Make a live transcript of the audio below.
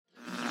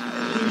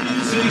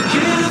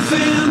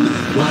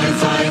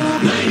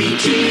Wi-Fi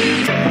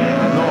 92.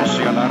 No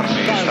se alarme,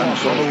 es tan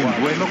solo un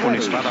duelo con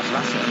espadas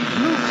láser.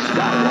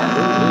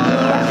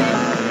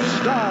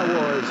 Star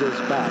Wars is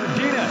back.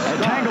 Gina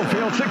at Tango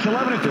Field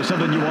 611. If there's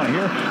something you want to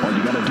hear, all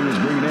you got to do is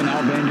bring it in.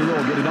 I'll band your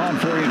roll. Get it on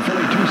for you in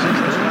Philly 260.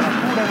 Una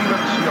pura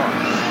diversión.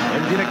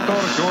 El director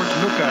George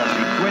Lucas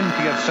y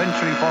 20th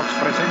Century Fox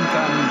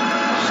presentan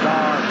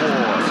Star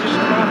Wars.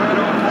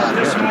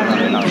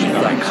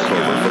 Thanks,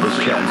 Clover, for this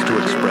chance to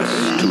express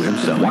to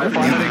himself.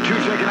 Wi-Fi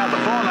 92 checking out the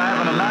phone. I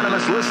have an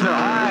anonymous listener.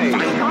 Hi.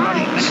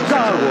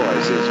 Star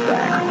Wars is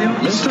back.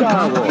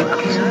 Star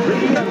Wars.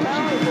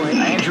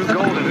 Andrew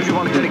Golden. Who do you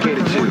want to dedicate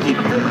it to?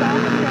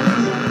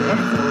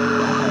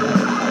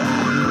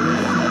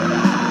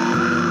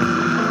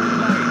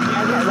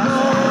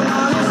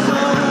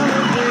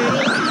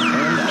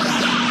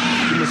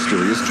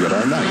 Mysterious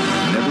Jedi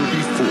Knight. Never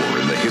before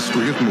in the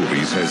history of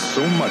movies has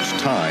so much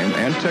time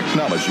and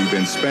technology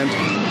been spent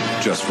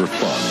just for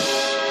fun.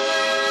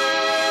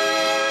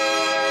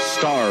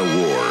 Star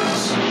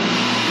Wars.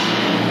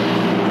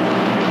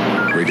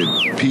 Rated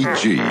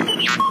PG.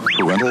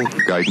 Parental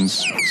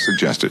guidance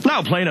suggested.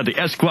 Now playing at the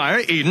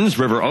Esquire, Edens,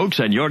 River Oaks,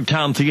 and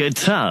Yorktown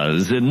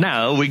Theaters. And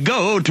now we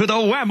go to the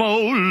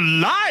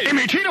Whammo Live.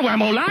 M.E.T. the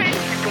Whammo Live.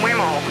 Mr.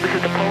 Whammo, this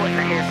is the poet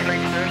I have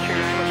tonight's nursery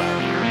rhyme about.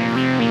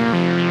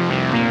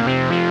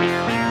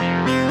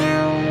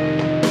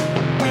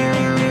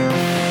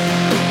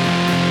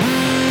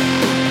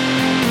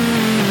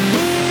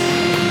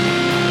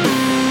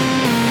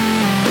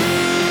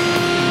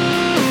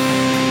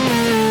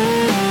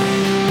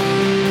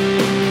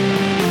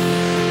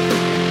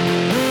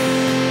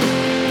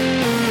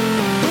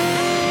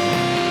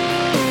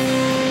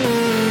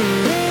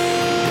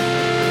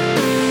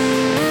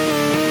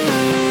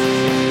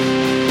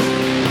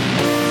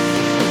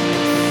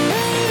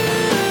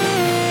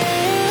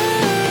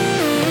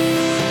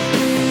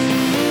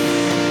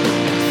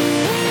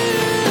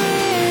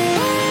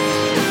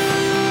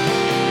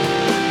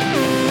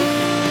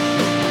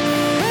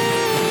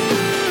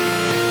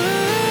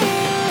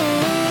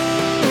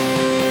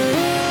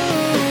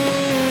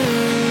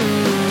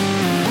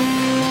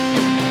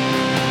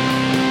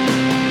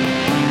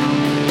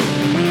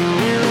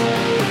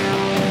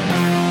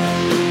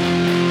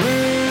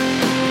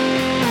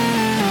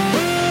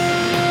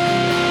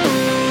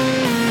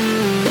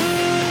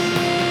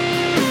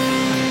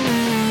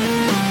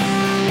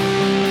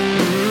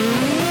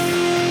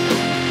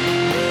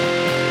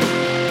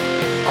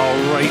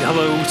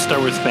 Star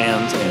Wars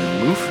fans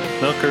and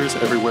moof milkers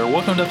everywhere.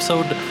 Welcome to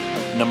episode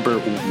number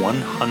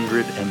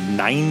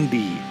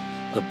 190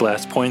 of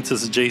Blast Points.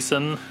 This is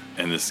Jason.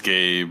 And this is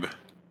Gabe.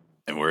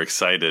 And we're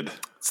excited.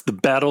 It's the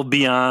Battle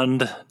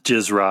Beyond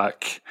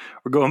Jizrock.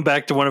 We're going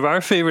back to one of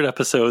our favorite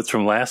episodes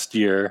from last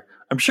year.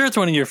 I'm sure it's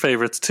one of your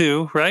favorites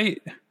too,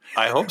 right?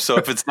 I hope so.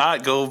 If it's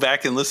not, go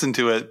back and listen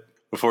to it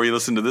before you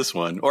listen to this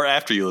one, or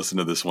after you listen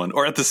to this one,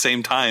 or at the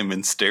same time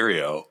in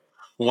stereo.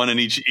 One in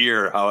each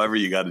ear, however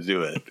you got to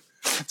do it.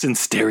 It's in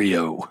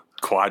stereo.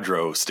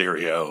 Quadro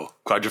stereo.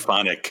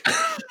 Quadraphonic.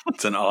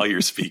 It's in all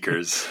your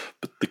speakers.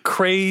 But the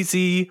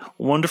crazy,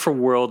 wonderful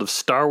world of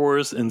Star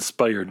Wars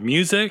inspired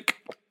music.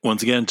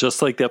 Once again,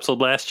 just like the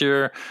episode last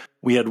year,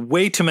 we had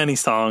way too many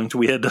songs.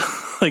 We had to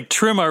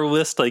trim our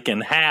list in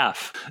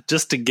half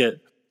just to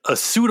get a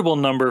suitable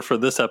number for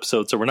this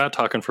episode. So we're not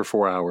talking for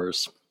 4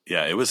 hours.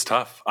 Yeah, it was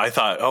tough. I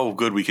thought, oh,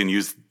 good, we can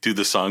do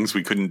the songs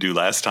we couldn't do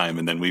last time.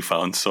 And then we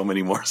found so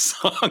many more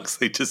songs.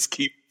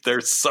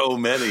 There's so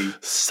many.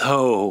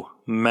 So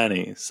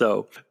many.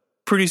 So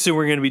pretty soon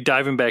we're going to be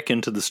diving back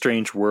into the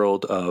strange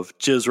world of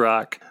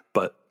Jizrock.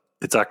 But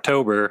it's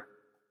October,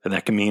 and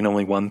that can mean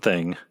only one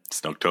thing.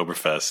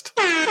 Snoketoberfest.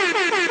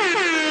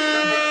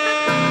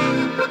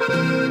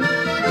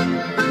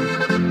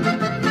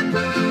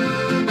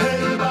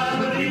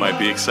 We might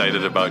be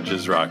excited about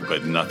Jizrock,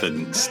 but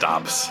nothing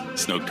stops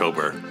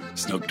Snoketober.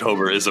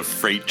 Snoketober is a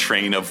freight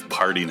train of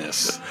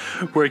partiness.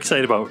 We're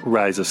excited about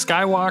Rise of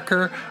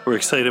Skywalker. We're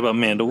excited about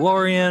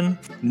Mandalorian.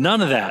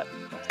 None of that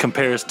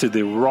compares to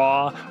the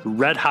raw,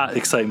 red-hot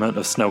excitement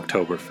of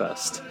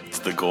Snoketoberfest. It's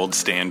the gold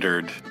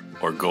standard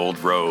or gold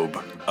robe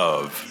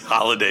of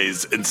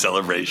holidays and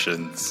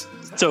celebrations.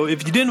 So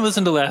if you didn't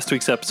listen to last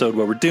week's episode,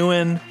 what we're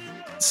doing,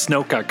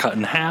 Snoke got cut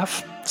in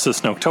half. So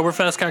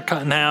Snoketoberfest got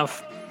cut in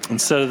half.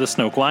 Instead of the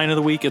Snoke line of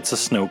the week, it's a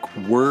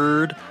Snoke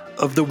word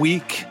of the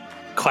week.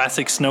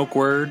 Classic Snoke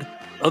word.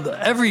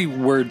 Every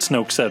word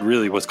Snoke said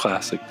really was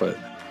classic, but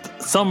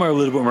some are a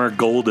little bit more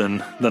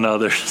golden than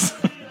others.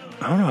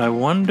 I don't know. I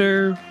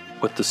wonder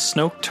what the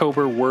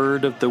Snoketober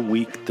word of the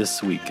week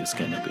this week is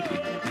going to be.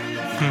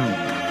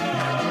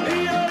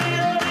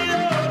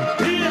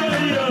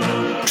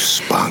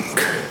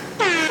 Spunk.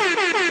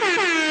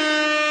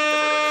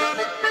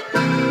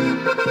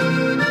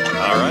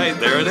 All right,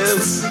 there it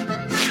is.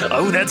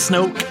 Oh, that's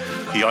Snoke.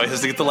 He always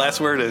has to get the last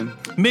word in.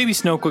 Maybe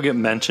Snoke will get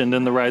mentioned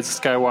in The Rise of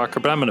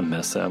Skywalker, but I'm going to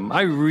miss him.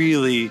 I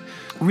really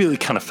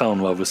kind of fell in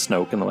love with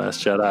Snoke in The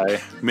Last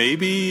Jedi.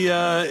 Maybe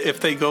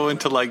if they go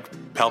into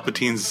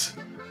Palpatine's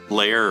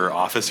lair or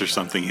office or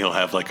something, he'll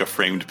have a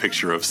framed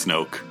picture of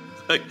Snoke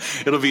Like,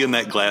 it'll be in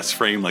that glass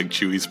frame like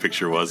Chewie's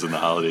picture was in the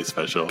holiday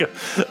special.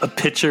 A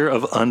picture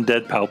of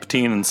undead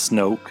Palpatine and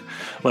Snoke,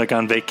 like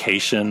on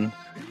vacation.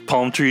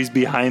 Palm trees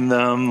behind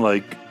them,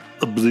 like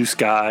a blue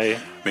sky.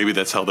 Maybe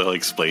that's how they'll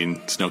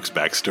explain Snoke's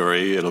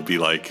backstory. It'll be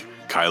like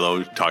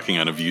Kylo talking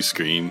on a view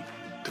screen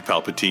to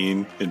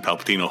Palpatine, and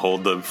Palpatine will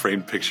hold the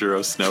framed picture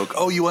of Snoke.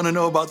 Oh, you want to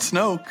know about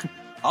Snoke?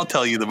 I'll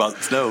tell you about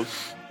Snoke.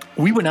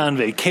 We went on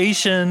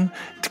vacation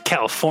to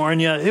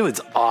California. It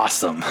was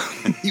awesome.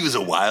 He was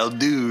a wild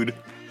dude.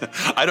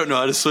 I don't know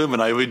how to swim,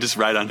 and I would just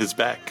ride on his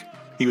back.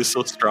 He was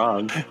so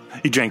strong.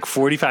 He drank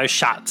 45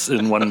 shots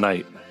in one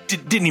night.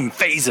 Didn't even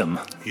faze him.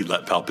 He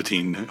let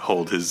Palpatine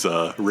hold his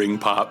ring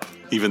pop,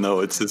 even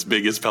though it's as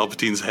big as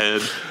Palpatine's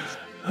head.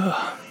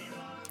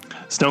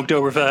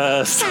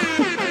 Snoketoberfest.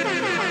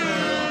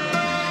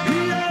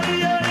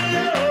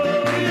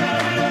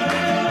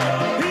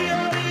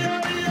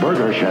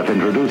 Burger Chef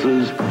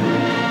introduces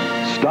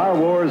Star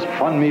Wars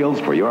Fun Meals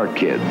for your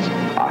kids.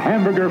 A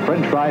hamburger,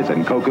 french fries,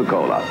 and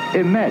Coca-Cola.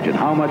 Imagine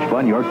how much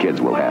fun your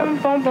kids will have.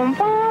 Star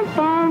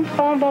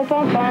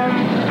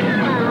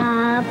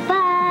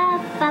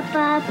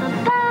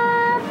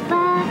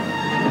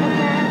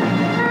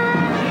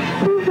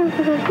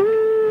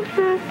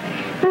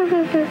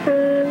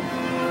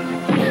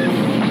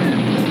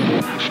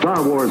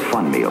Wars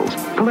Fun Meals.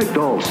 Collect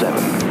all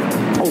 7.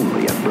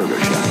 Only at Burger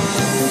Chef.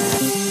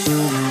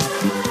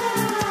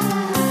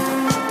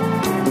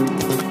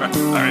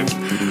 All right,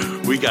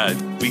 we got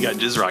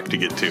Jizrock to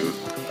get to.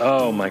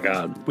 Oh my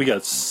God, we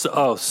got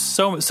so.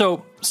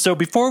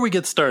 Before we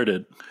get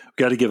started, we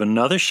got to give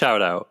another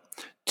shout out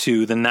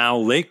to the now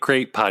late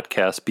great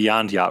podcast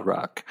Beyond Yacht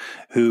Rock,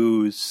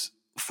 whose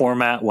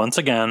format once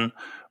again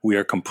we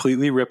are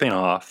completely ripping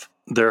off.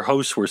 Their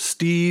hosts were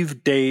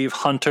Steve, Dave,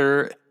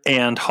 Hunter,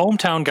 and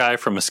hometown guy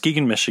from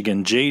Muskegon,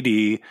 Michigan,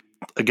 JD.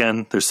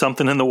 Again, there's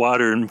something in the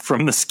water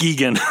from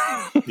Muskegon.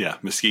 Yeah,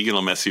 Muskegon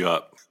will mess you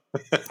up.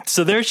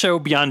 So their show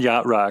Beyond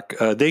Yacht Rock,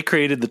 they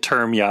created the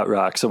term yacht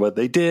rock. So what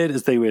they did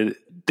is they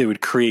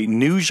would create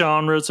new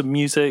genres of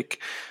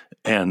music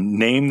and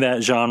name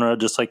that genre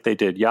just like they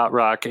did yacht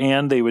rock,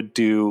 and they would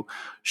do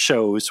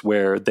shows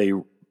where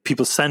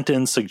people sent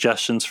in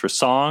suggestions for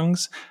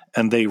songs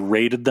and they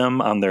rated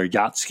them on their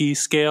yacht ski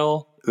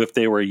scale if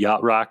they were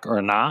yacht rock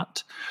or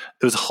not.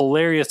 It was a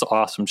hilarious,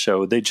 awesome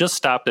show. They just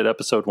stopped at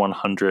episode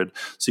 100,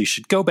 so you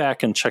should go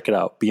back and check it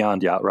out,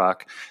 Beyond Yacht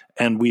Rock.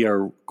 And we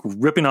are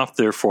ripping off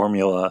their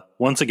formula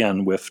once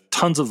again with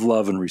tons of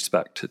love and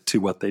respect to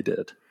what they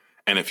did.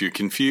 And if you're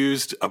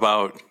confused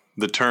about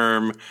the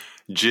term,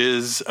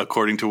 jizz,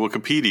 according to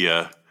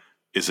Wikipedia,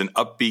 is an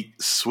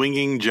upbeat,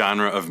 swinging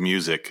genre of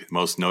music,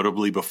 most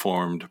notably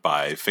performed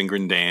by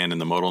Fingrin' Dan and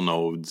the Modal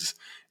Nodes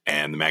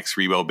and the Max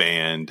Rebo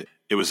Band.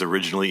 It was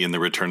originally in the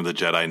Return of the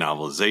Jedi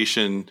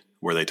novelization,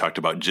 where they talked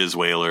about jizz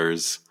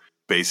whalers.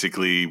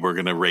 Basically, we're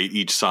going to rate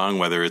each song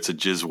whether it's a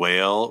jizz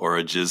whale or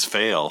a jizz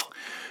fail.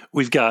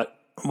 We've got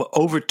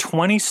over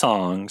 20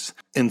 songs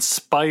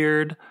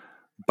inspired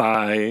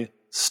by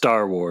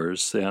Star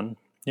Wars. And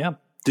yeah,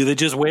 do they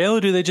just whale or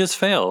do they just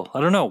fail?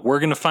 I don't know. We're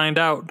going to find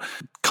out.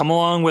 Come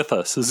along with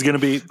us. This is going to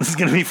be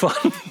fun.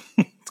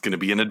 It's going to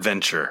be an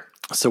adventure.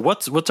 So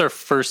what's our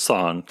first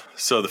song?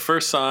 So the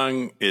first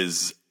song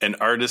is an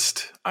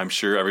artist I'm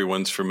sure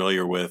everyone's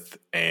familiar with,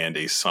 and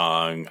a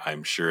song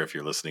I'm sure if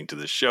you're listening to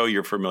this show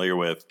you're familiar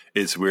with.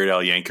 It's Weird Al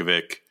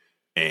Yankovic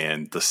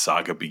and The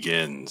Saga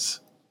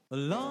Begins.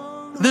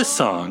 This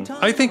song,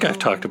 I think I've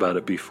talked about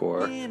it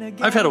before.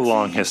 I've had a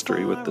long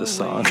history with this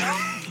song.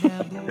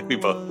 we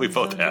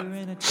both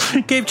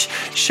have. Gabe,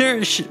 share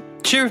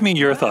with me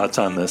your thoughts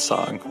on this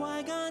song.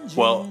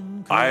 Well,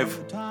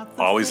 I've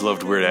always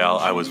loved Weird Al.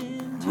 I was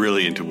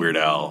really into Weird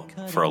Al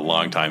for a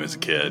long time as a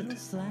kid.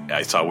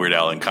 I saw Weird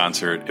Al in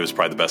concert. It was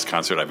probably the best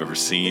concert I've ever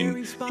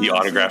seen. He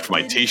autographed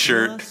my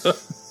T-shirt.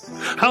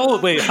 How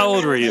old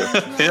were you?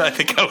 I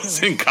think I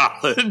was in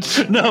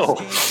college. No.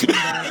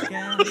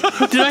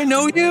 Did I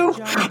know you?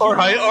 Or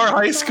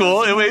high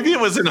school. Maybe it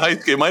was in high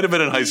school. It might have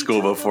been in high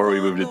school before we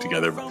moved in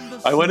together.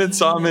 I went and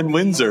saw him in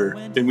Windsor,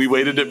 and we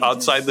waited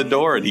outside the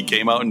door, and he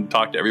came out and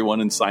talked to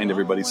everyone and signed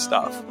everybody's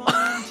stuff.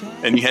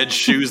 And he had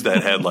shoes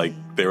that had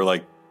they were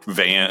like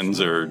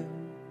Vans or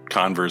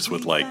Converse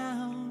with like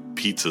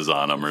pizzas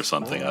on them or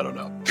something. I don't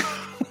know.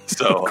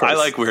 So I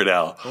like Weird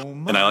Al,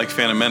 and I like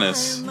Phantom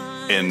Menace,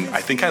 and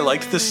I think I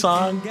liked this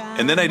song,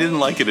 and then I didn't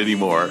like it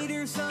anymore,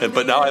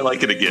 but now I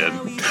like it again.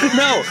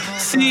 No,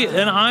 see,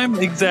 and I'm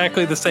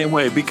exactly the same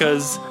way,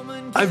 because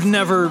I've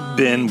never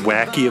been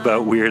wacky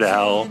about Weird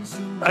Al.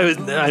 I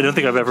don't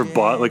think I've ever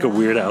bought like a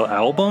Weird Al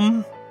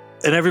album,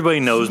 and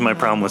everybody knows my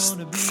problem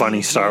with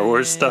funny Star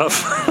Wars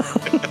stuff.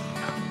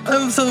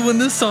 So when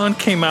this song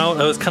came out,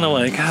 I was kind of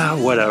like,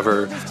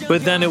 whatever.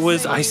 But then it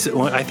was, I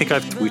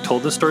think we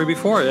told this story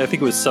before. I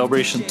think it was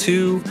Celebration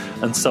 2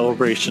 and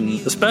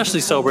especially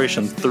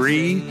Celebration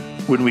 3,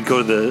 when we'd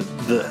go to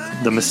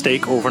the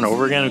mistake over and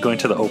over again of going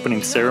to the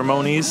opening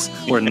ceremonies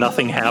where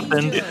nothing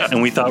happened,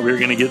 and we thought we were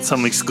going to get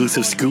some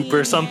exclusive scoop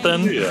or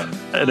something. Yeah.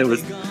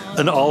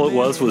 And all it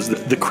was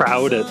the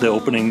crowd at the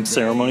opening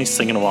ceremony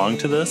singing along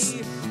to this.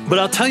 But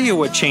I'll tell you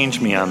what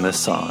changed me on this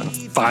song.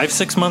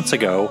 5-6 months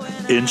ago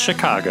in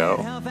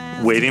Chicago,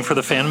 waiting for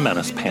the Phantom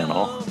Menace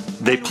panel,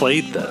 they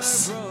played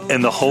this.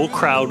 And the whole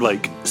crowd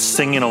like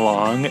singing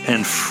along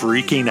and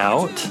freaking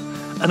out.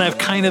 And I've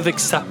kind of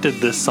accepted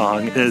this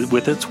song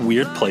with its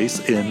weird place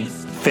in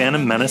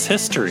Phantom Menace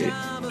history.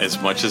 As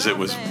much as it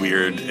was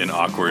weird and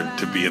awkward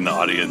to be in the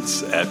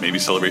audience at maybe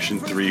Celebration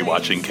 3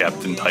 watching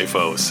Captain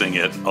Typho sing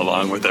it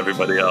along with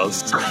everybody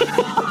else.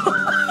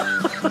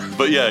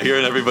 But yeah,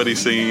 hearing everybody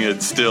singing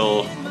it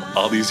still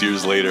all these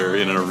years later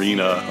in an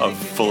arena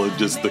full of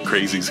just the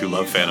crazies who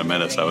love Phantom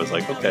Menace, I was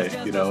like, okay,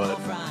 you know what?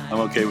 I'm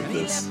okay with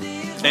this.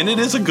 And it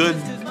is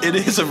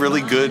a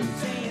really good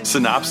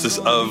synopsis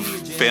of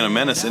Phantom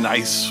Menace. And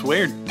I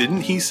swear,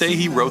 didn't he say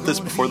he wrote this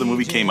before the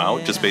movie came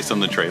out just based on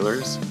the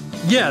trailers?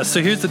 Yeah,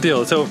 so here's the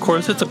deal. So, of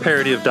course, it's a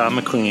parody of Don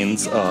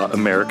McLean's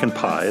American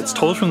Pie. It's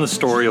told from the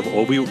story of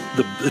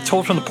it's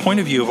told from the point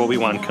of view of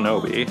Obi-Wan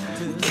Kenobi.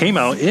 Came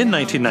out in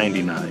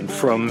 1999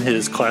 from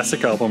his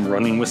classic album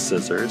Running with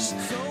Scissors.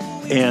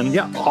 And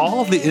yeah,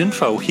 all the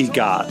info he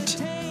got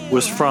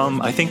was from,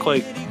 I think,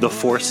 like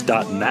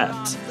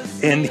theforce.net.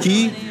 And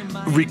he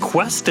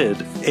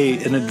requested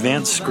an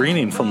advanced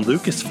screening from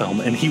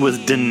Lucasfilm, and he was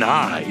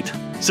denied.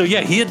 So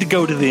yeah, he had to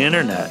go to the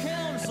internet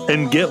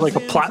and get like a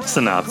plot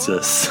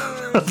synopsis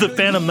of the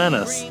Phantom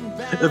Menace.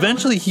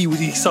 Eventually,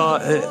 he saw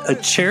a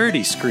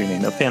charity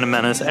screening of Phantom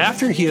Menace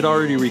after he had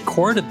already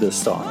recorded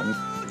this song,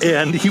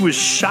 and he was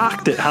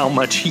shocked at how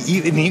much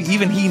he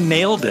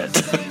nailed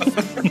it.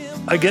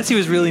 I guess he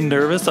was really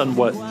nervous on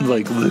what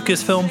like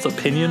Lucasfilm's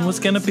opinion was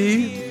going to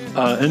be,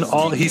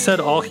 and he said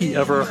all he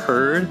ever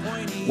heard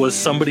was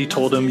somebody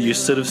told him you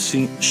should have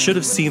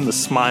seen the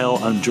smile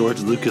on George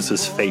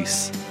Lucas's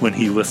face when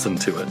he listened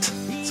to it.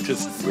 It's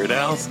because Weird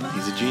Al,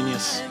 he's a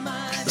genius.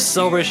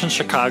 Celebration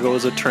Chicago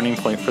is a turning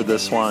point for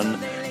this one,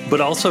 but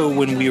also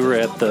when we were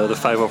at the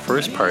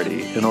 501st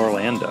party in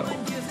Orlando.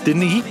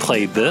 Didn't he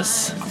play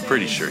this? I'm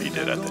pretty sure he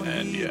did at the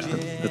end, yeah.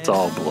 It's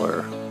all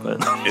blur. But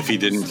if he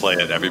didn't play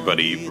it,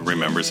 everybody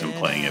remembers him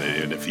playing it,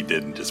 and if he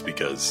didn't, just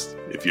because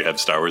if you have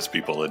Star Wars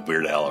people and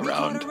Weird Al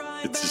around,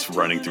 it's just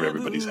running through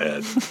everybody's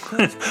head.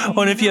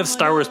 Well, and if you have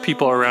Star Wars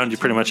people around, you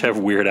pretty much have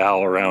Weird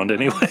Al around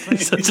anyway.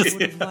 So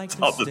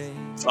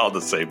it's all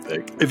the same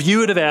thing. If you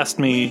would have asked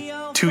me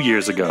 2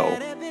 years ago,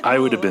 I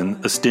would have been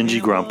a stingy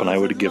grump and I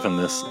would have given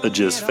this a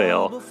jizz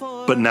fail.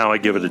 But now I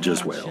give it a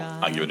jizz whale.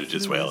 I give it a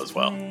jizz whale as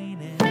well.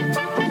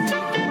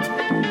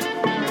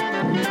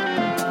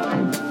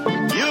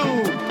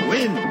 You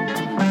win.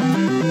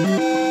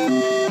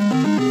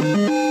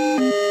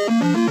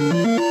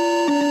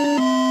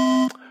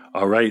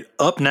 All right,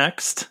 up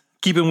next,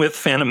 keeping with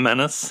Phantom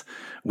Menace,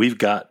 we've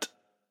got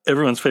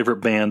everyone's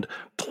favorite band,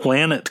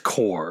 Planet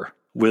Core,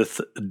 with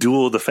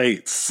Duel of the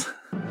Fates.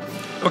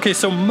 Okay,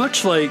 so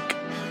much like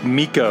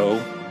Miko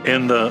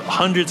and the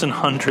hundreds and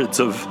hundreds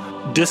of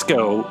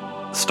disco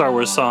Star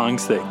Wars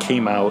songs that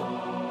came out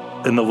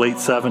in the late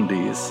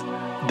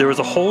 70s, there was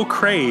a whole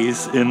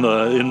craze in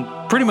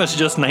pretty much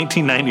just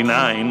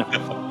 1999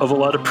 of a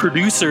lot of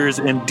producers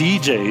and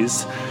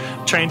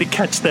DJs trying to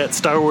catch that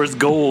Star Wars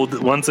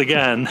gold once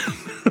again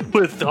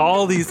with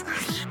all these.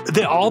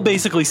 They all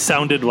basically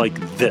sounded like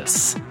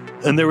this.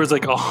 And there was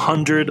like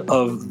 100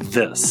 of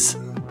this.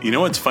 You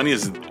know what's funny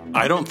is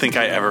I don't think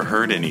I ever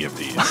heard any of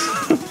these.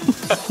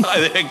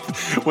 I think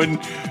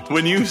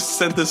when you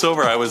sent this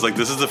over, I was like,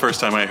 this is the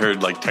first time I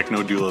heard like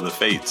Techno Duel of the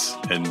Fates.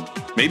 And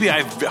maybe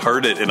I've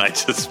heard it and I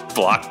just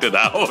blocked it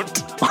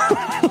out.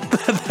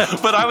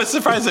 But I was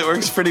surprised it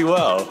works pretty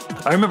well.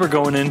 I remember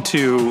going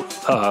into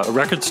a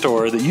record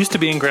store that used to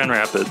be in Grand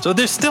Rapids. So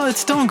it's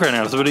still in Grand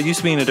Rapids, but it used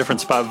to be in a different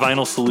spot,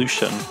 Vinyl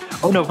Solution.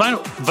 Oh no,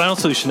 Vinyl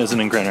Solution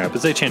isn't in Grand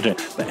Rapids. They changed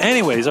it. But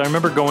anyways, I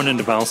remember going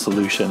into Vinyl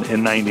Solution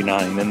in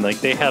 99 and like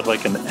they had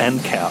like an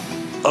end cap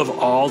of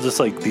all just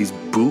like these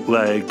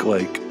bootleg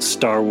like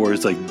Star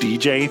Wars like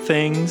DJ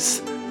things.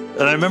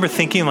 And I remember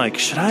thinking like,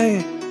 should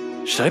I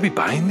be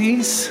buying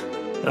these?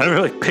 And I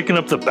remember like picking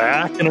up the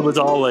back and it was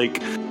all like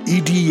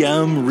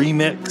EDM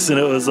remix and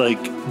it was like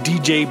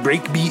DJ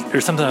breakbeat or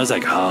something. I was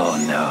like, oh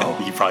no.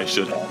 You probably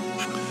should have.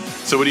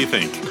 So what do you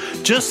think?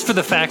 Just for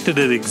the fact that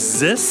it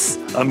exists,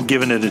 I'm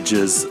giving it a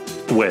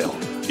jizz whale.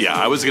 Yeah,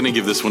 I was going to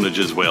give this one a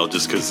jizz whale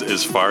just because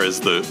as far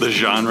as the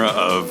genre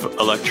of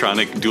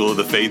electronic Duel of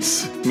the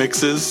Fates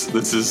mixes,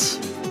 this is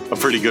a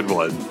pretty good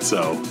one.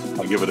 So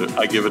I give it a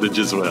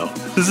jizz whale.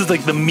 This is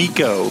like the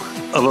Miko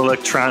of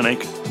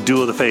electronic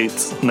Duel of the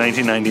Fates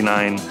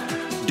 1999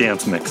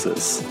 dance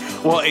mixes.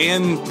 Well,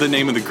 and the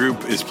name of the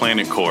group is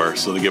Planet Core,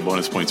 so they get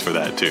bonus points for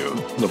that too.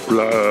 The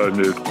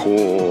Planet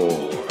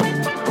Core.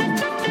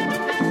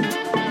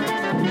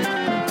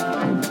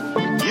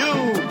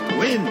 You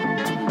win.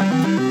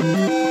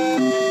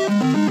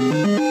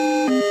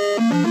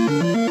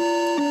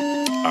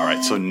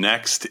 So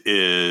next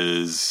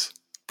is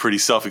pretty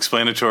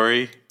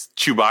self-explanatory.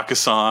 Chewbacca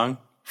song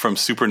from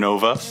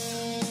Supernova.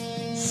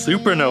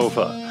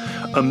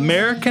 Supernova,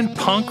 American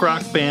punk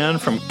rock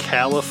band from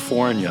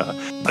California.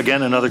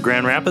 Again, another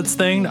Grand Rapids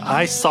thing.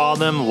 I saw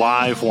them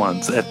live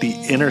once at the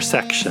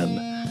Intersection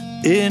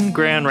in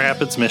Grand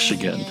Rapids,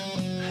 Michigan.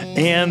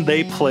 And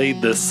they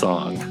played this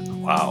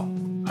song. Wow.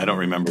 I don't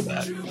remember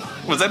that.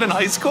 Was that in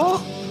high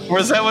school? Or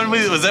was that when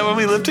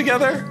we lived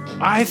together?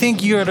 I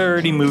think you had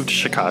already moved to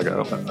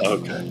Chicago.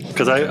 Okay.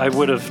 Because I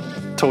would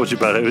have told you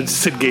about it. It was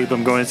Sid Gabe.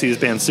 I'm going to see his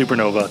band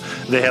Supernova.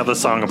 They have a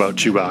song about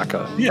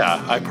Chewbacca.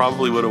 Yeah, I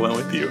probably would have went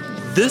with you.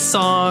 This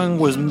song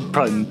was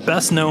probably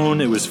best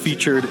known. It was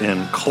featured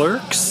in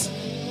Clerks.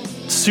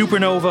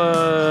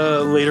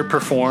 Supernova later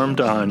performed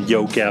on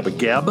Yo Gabba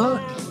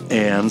Gabba,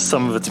 and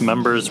some of its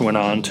members went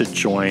on to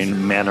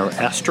join Manor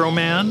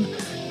Astroman.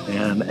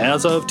 And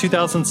as of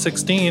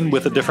 2016,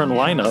 with a different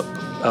lineup,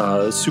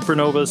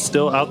 Supernova is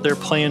still out there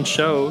playing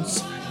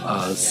shows.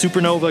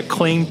 Supernova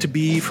claimed to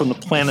be from the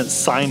planet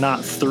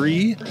Synot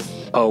 3,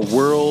 a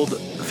world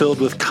filled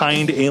with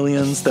kind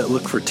aliens that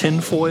look for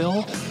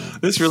tinfoil.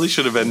 This really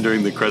should have been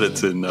during the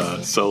credits in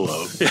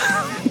Solo.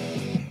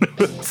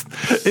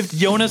 If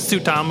Jonas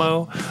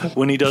Suotamo,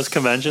 when he does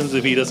conventions,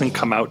 if he doesn't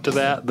come out to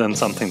that, then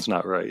something's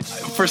not right.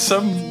 For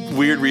some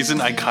weird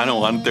reason, I kind of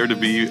wanted there to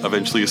be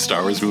eventually a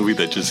Star Wars movie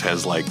that just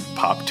has like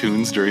pop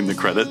tunes during the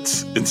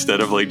credits instead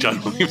of like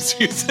John Williams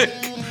music.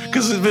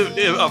 Because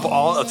of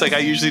all, it's like I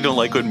usually don't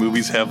like when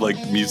movies have like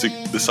music,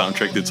 the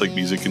soundtrack that's like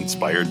music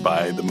inspired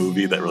by the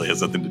movie that really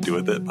has nothing to do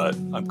with it. But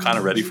I'm kind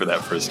of ready for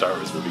that for a Star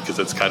Wars movie because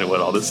that's kind of what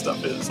all this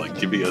stuff is. Like,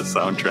 give me a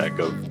soundtrack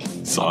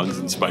of songs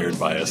inspired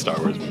by a Star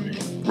Wars movie.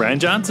 Rian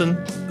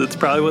Johnson, that's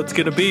probably what it's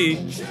going to be.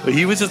 But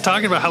he was just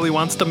talking about how he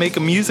wants to make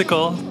a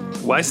musical.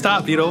 Why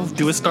stop?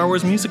 Do a Star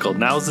Wars musical.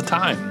 Now's the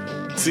time.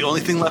 It's the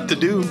only thing left to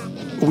do.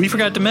 We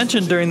forgot to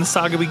mention during the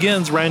Saga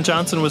Begins, Rian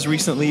Johnson was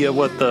recently at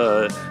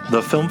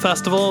the film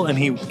festival, and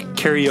he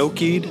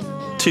karaoke'd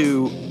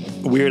to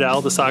Weird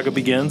Al, The Saga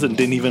Begins, and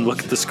didn't even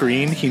look at the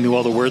screen. He knew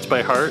all the words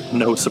by heart.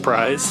 No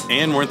surprise.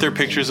 And weren't there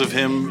pictures of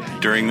him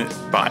during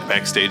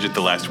backstage at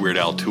the last Weird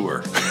Al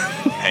tour,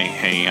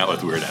 hanging out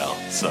with Weird Al?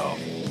 So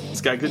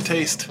it's got good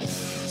taste.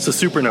 So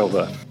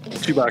Supernova,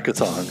 Chewbacca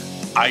song.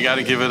 I got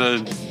to give it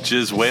a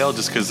jizz whale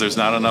just because there's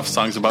not enough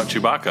songs about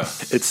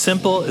Chewbacca. It's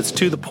simple. It's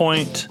to the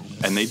point.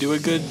 And they do a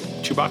good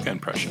Chewbacca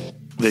impression.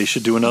 They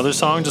should do another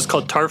song just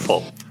called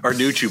Tarful. Our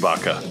new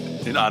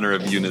Chewbacca, in honor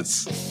of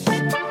Eunice.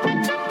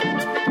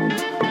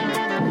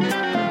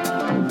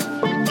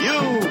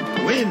 You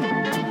win.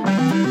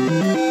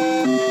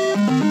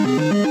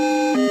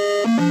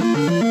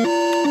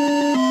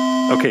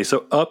 Okay,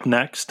 so up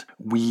next,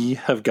 we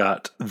have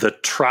got the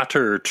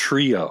Trotter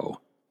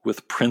Trio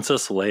with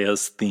Princess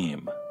Leia's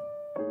theme.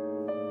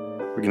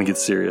 We're going to get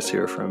serious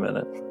here for a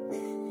minute.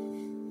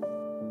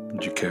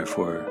 Would you care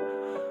for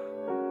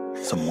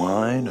some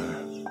wine? Or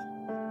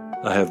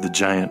I have the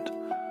giant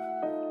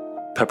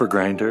pepper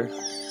grinder.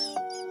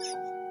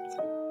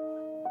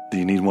 Do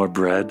you need more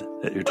bread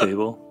at your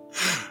table?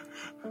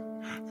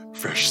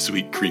 Fresh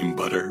sweet cream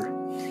butter.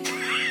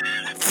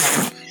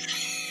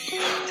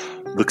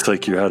 Looks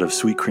like you're out of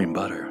sweet cream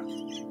butter.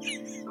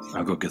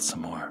 I'll go get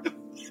some more.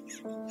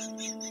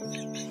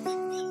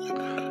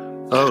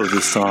 Oh,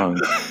 this song.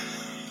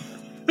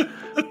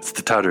 It's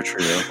the Trotter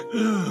Trio,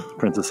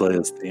 Princess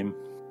Leia's theme.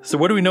 So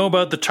what do we know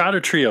about the Trotter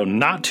Trio?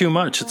 Not too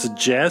much. It's a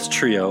jazz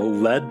trio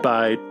led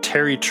by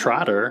Terry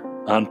Trotter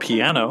on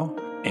piano,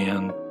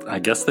 and I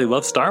guess they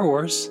love Star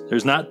Wars.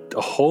 There's not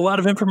a whole lot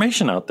of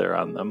information out there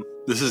on them.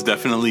 This is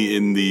definitely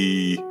in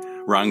the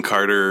Ron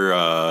Carter,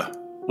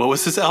 what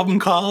was this album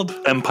called?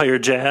 Empire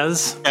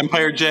Jazz?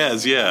 Empire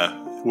Jazz, yeah.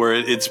 Where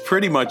it's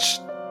pretty much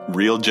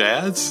real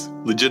jazz,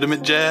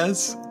 legitimate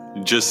jazz,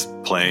 just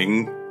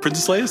playing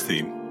Princess Leia's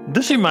theme.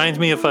 This reminds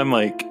me if I'm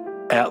like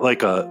at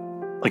like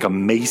a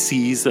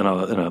Macy's in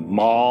a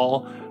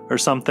mall or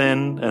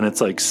something, and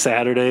it's like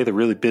Saturday, the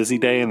really busy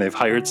day, and they've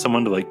hired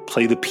someone to like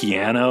play the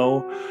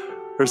piano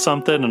or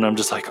something, and I'm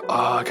just like,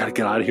 oh, I gotta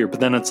get out of here. But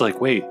then it's like,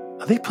 wait,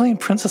 are they playing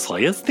Princess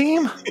Leia's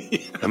theme?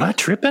 Am I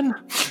tripping?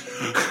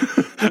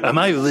 Am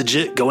I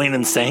legit going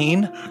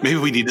insane? Maybe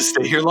we need to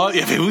stay here long.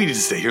 Yeah, maybe we need to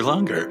stay here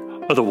longer.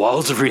 Are the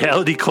walls of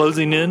reality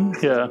closing in?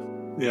 Yeah.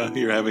 Yeah,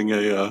 you're having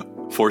a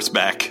force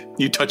back.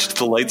 You touched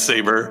the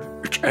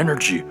lightsaber. Its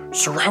energy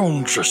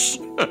surrounds us.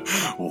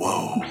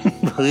 Whoa.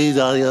 These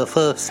are your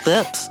first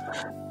steps.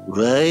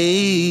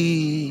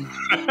 Right.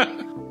 I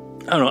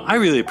don't know. I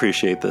really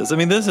appreciate this. I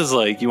mean, this is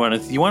like you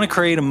want to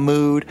create a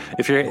mood.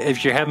 If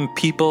you're having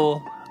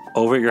people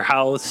over at your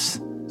house,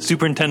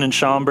 Superintendent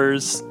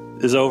Chambers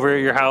is over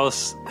at your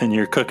house, and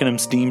you're cooking him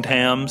steamed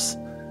hams.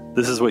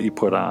 This is what you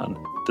put on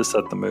to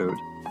set the mood.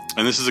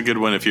 And this is a good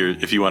one if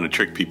you want to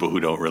trick people who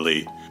don't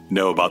really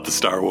know about the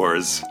Star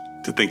Wars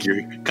to think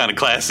you're kind of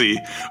classy.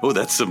 Oh,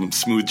 that's some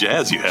smooth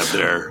jazz you have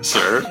there,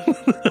 sir.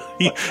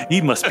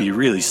 he must be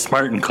really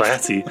smart and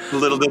classy.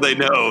 Little do they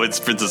know it's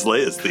Princess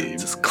Leia's theme.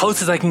 It's as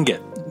close as I can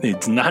get.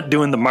 It's not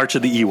doing the March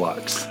of the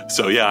Ewoks.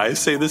 So yeah, I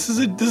say this is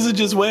a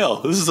just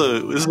whale. This is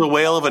a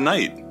whale of a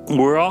night.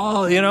 We're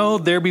all,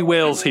 there be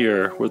whales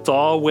here. It's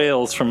all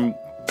whales from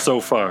so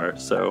far.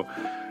 So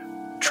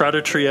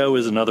Trotter Trio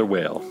is another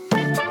whale.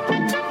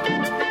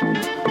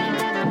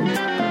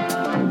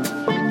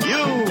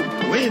 You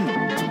win.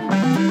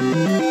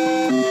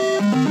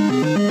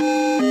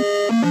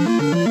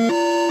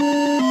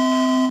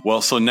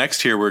 Well, so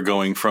next here we're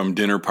going from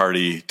dinner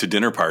party to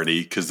dinner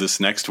party because this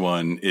next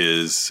one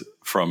is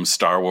from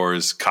Star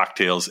Wars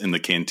Cocktails in the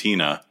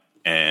Cantina,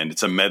 and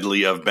it's a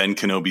medley of Ben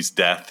Kenobi's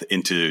death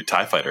into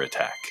TIE Fighter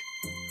Attack.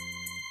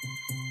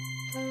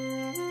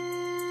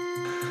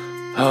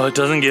 Oh, it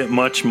doesn't get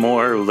much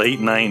more late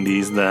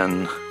 90s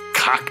than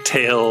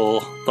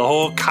Cocktail, the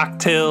whole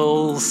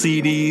Cocktail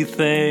CD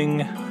thing.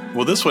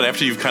 Well, this one,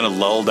 after you've kind of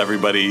lulled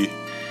everybody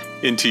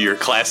into your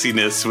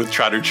classiness with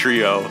Trotter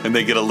Trio, and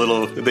they've had a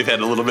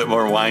little bit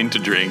more wine to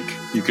drink,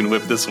 you can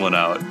whip this one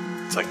out.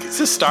 It's like, is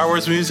this Star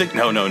Wars music?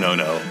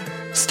 No.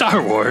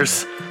 Star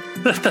Wars?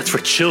 That's for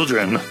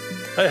children.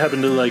 I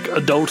happen to like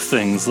adult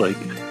things like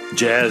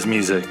jazz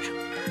music.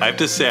 I have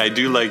to say, I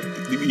do like,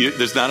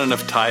 there's not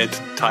enough TIE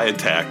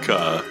Attack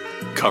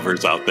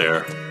covers out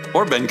there.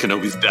 Or Ben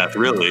Kenobi's death,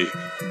 really.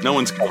 No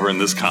one's covering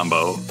this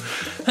combo.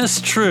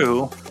 That's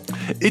true.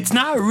 It's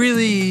not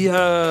really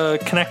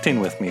connecting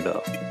with me,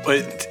 though.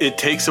 But it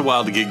takes a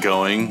while to get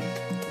going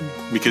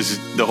because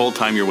the whole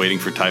time you're waiting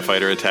for TIE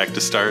Fighter Attack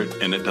to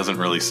start, and it doesn't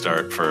really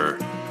start for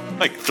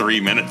like 3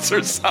 minutes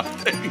or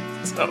something.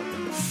 So,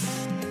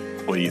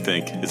 what do you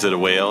think? Is it a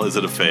whale? Is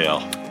it a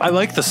fail? I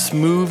like the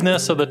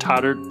smoothness of the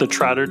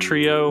Trotter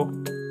Trio.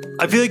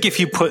 I feel like if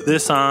you put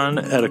this on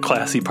at a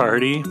classy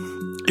party,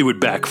 it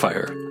would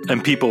backfire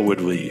and people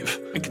would leave.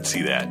 I can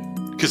see that.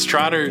 Because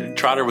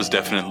Trotter was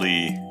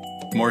definitely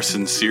more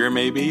sincere,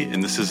 maybe,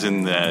 and this is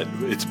in that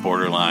it's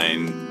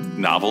borderline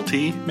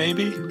novelty,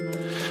 maybe.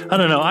 I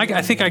don't know.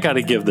 I think I got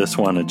to give this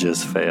one a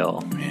just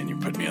fail. Man, you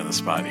put me on the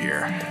spot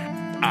here.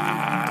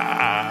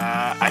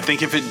 I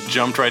think if it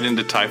jumped right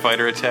into TIE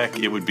Fighter Attack,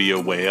 it would be a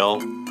whale.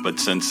 But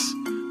since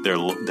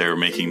they're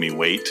making me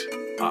wait,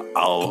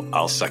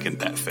 I'll second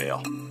that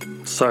fail.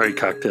 Sorry,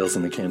 Cocktails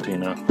in the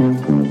Cantina.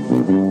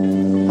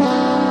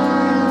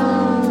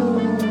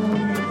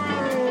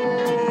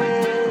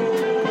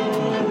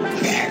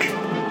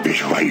 Is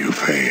why you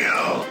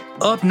fail.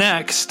 Up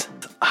next,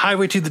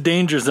 Highway to the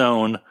Danger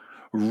Zone,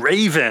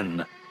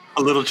 Raven.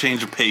 A little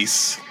change of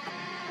pace.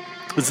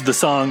 This is the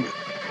song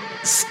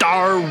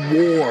Star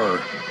War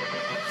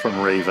from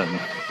Raven.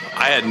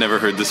 I had never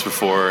heard this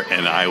before,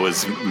 and I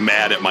was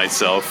mad at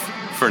myself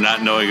for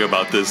not knowing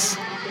about this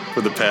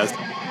for the past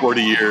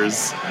 40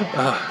 years.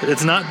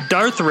 It's not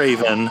Darth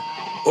Raven,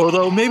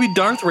 although maybe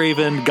Darth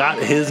Raven got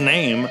his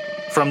name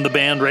from the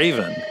band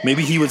Raven.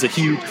 Maybe he was a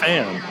huge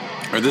fan.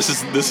 Or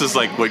this is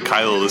like what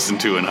Kylo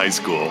listened to in high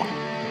school.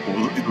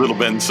 Little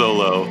Ben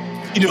Solo.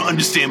 You don't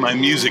understand my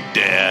music,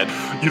 Dad.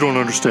 You don't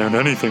understand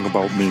anything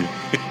about me.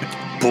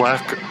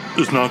 Black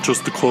is not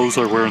just the clothes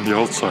I wear on the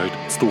outside.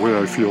 It's the way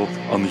I feel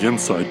on the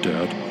inside,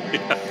 Dad.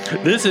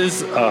 Yeah. This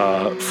is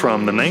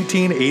from the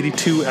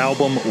 1982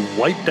 album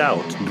Wiped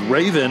Out.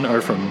 Raven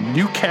are from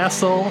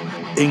Newcastle,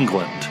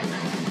 England.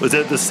 Was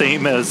it the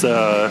same as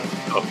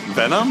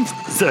Venom?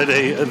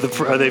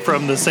 Are they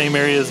from the same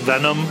area as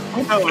Venom?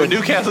 Oh, no,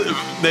 Newcastle.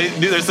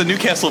 There's the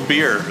Newcastle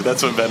beer.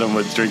 That's what Venom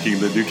was drinking.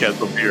 The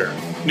Newcastle beer,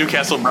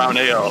 Newcastle Brown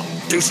Ale.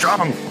 Too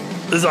strong.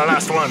 This is our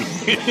last one.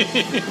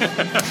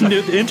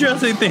 The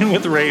interesting thing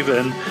with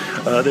Raven,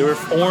 they were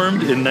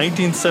formed in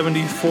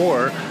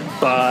 1974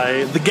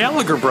 by the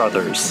Gallagher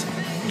brothers,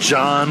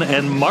 John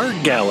and Mark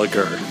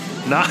Gallagher.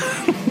 Not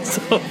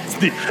so it's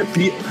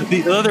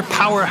the other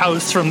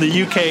powerhouse from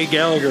the UK,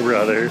 Gallagher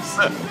brothers.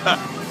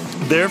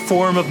 Their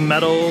form of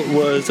metal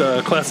was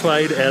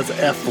classified as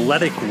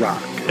athletic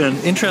rock. An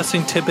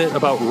interesting tidbit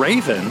about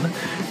Raven,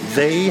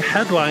 they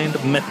headlined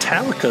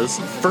Metallica's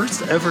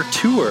first ever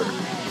tour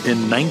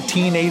in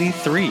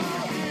 1983.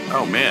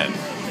 Oh, man.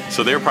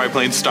 So they were probably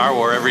playing Star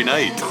Wars every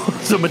night.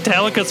 So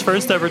Metallica's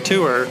first ever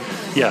tour,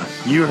 yeah,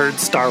 you heard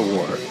Star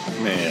Wars.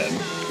 Man.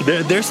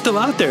 They're still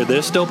out there.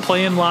 They're still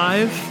playing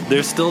live.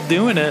 They're still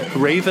doing it.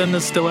 Raven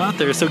is still out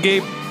there. So,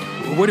 Gabe,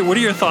 what are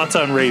your thoughts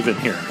on Raven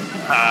here?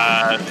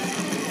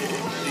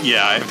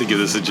 Yeah, I have to give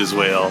this a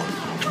jizwhale.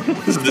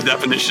 This is the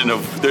definition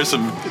of,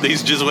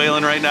 he's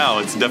jizwhaling right now.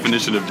 It's the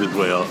definition of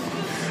jizwhale.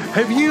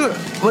 Have you,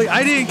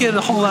 I didn't get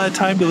a whole lot of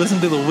time to listen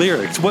to the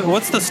lyrics.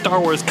 What's the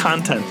Star Wars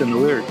content in the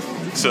lyrics?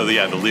 So,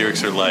 the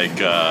lyrics are like,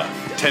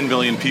 10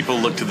 billion people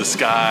look to the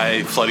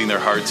sky, flooding their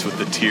hearts with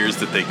the tears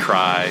that they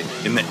cry.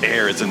 In the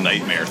air is a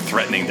nightmare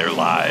threatening their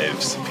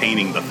lives,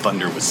 painting the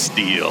thunder with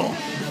steel.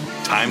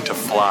 Time to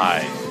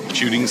fly,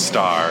 shooting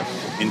star,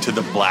 into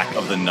the black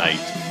of the night.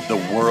 The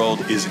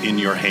world is in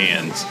your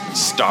hands.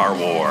 Star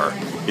War.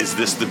 Is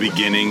this the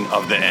beginning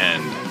of the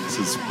end? This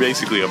is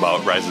basically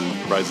about Rise of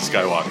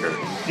Skywalker.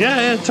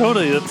 Yeah,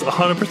 totally. That's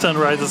 100%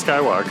 Rise of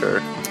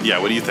Skywalker. Yeah,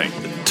 what do you think?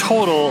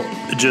 Total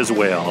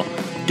jizwhale.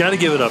 Got to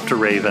give it up to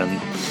Raven.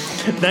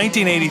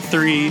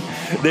 1983,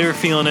 they were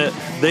feeling it.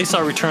 They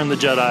saw Return of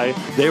the Jedi.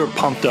 They were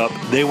pumped up.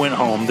 They went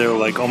home. They were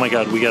like, oh my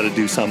God, we got to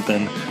do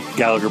something.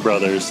 Gallagher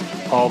Brothers,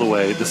 all the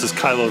way. This is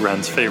Kylo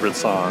Ren's favorite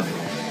song.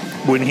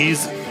 When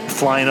he's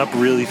flying up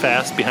really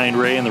fast behind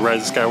Rey in the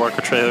Rise of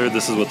Skywalker trailer,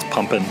 this is what's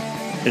pumping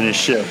in his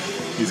ship.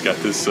 He's got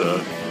this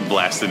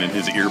blasting in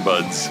his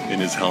earbuds in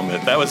his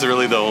helmet. That was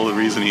really the only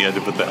reason he had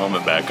to put the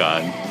helmet back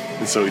on,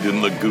 so he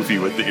didn't look goofy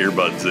with the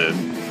earbuds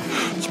in.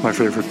 It's my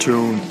favorite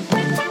tune.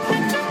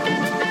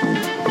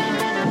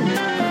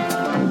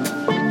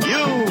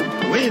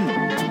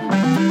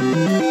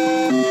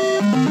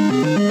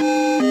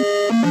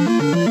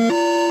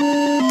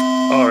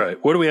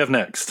 have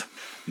next?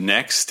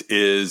 Next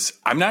is,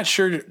 I'm not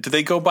sure, do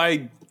they go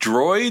by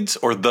Droids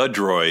or The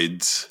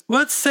Droids?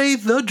 Let's say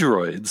The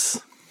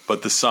Droids.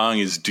 But the song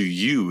is Do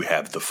You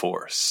Have the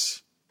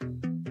Force?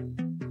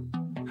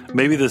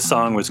 Maybe this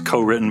song was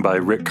co-written by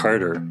Rick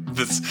Carter.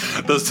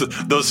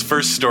 Those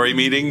first story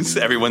meetings,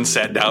 everyone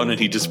sat down and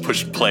he just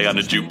pushed play on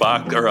a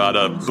jukebox or on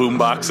a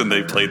boombox and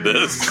they played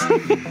this.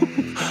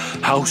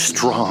 How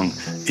strong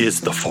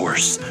is the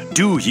Force?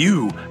 Do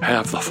you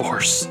have the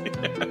Force?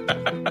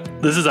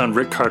 This is on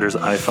Rick Carter's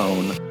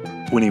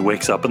iPhone when he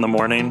wakes up in the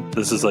morning.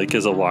 This is like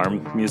his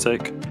alarm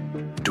music.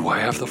 Do I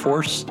have the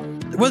Force?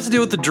 What's the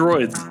deal with the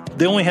Droids?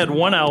 They only had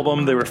one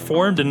album. They were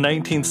formed in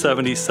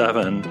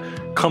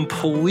 1977,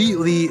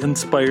 completely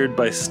inspired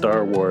by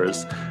Star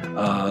Wars.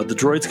 The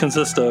Droids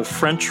consist of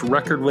French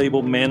record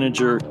label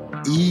manager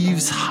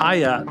Yves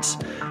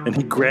Hayat, and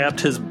he grabbed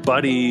his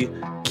buddy,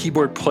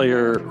 keyboard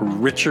player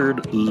Richard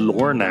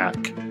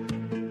Lornack,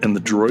 and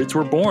the Droids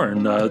were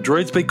born.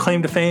 Droids' big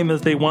claim to fame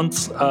is they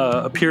once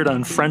appeared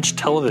on French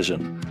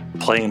television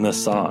playing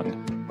this song,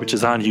 which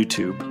is on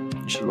YouTube.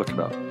 You should look it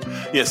up.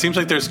 Yeah, it seems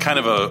like there's kind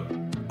of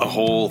a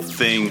whole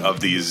thing of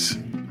these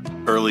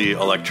early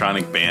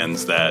electronic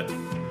bands that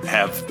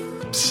have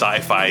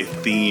sci-fi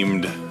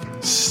themed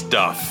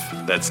stuff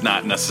that's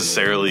not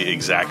necessarily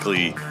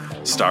exactly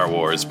Star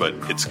Wars, but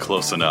it's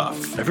close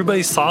enough.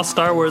 Everybody saw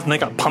Star Wars and they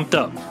got pumped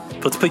up.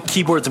 Let's play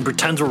keyboards and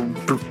pretend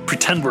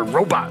we're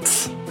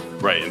robots.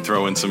 Right, and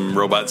throw in some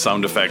robot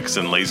sound effects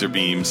and laser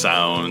beam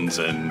sounds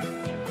and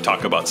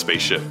talk about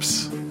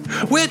spaceships.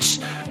 Which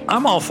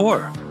I'm all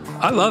for.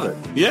 I love it.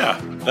 Yeah,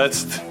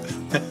 that's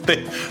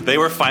they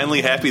were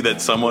finally happy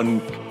that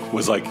someone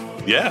was like,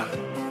 yeah,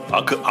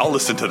 I'll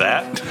listen to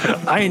that.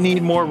 I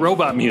need more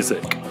robot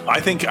music.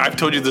 I think I've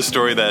told you the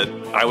story that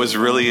I was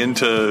really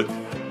into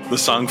the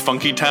song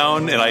Funky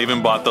Town, and I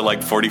even bought the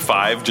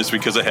 45 just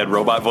because it had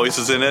robot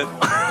voices in it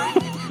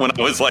when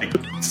I was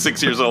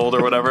 6 years old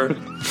or whatever.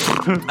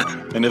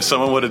 And if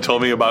someone would have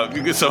told me about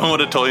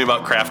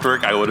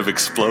Kraftwerk, I would have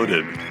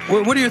exploded.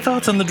 What are your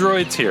thoughts on the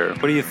Droids here?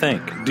 What do you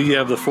think? Do you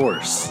have the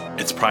Force?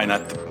 It's probably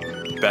not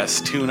the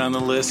best tune on the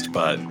list,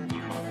 but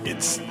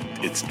it's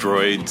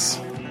Droids,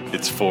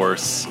 it's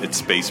Force, it's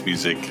space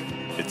music,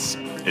 it's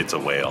a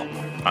whale.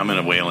 I'm in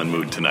a whaling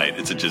mood tonight.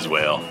 It's a jizz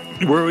whale.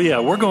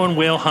 We're going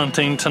whale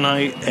hunting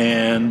tonight,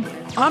 and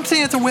I'm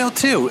saying it's a whale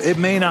too. It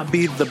may not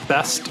be the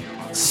best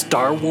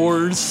Star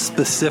Wars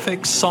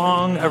specific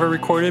song ever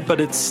recorded, but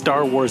it's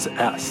Star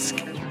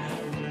Wars-esque.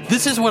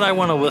 This is what I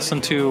want to listen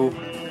to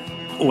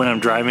when I'm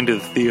driving to the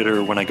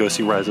theater when I go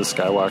see Rise of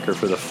Skywalker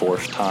for the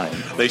 4th time.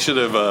 They should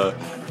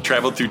have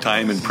traveled through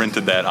time and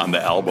printed that on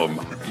the album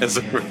as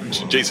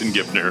Jason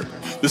Gipner.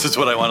 This is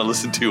what I want to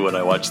listen to when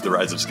I watch The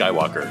Rise of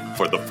Skywalker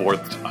for the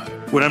 4th time.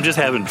 When I'm just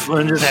having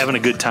a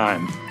good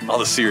time. All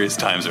the serious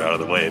times are out of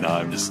the way. Now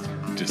I'm just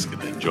going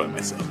to enjoy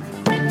myself.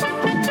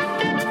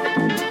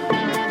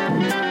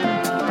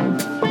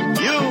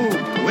 You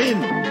win.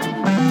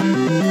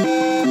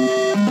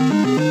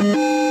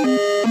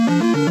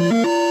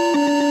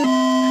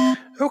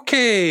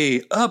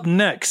 Okay, up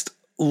next,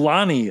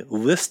 Lonnie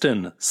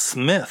Liston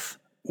Smith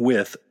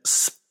with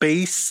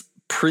Space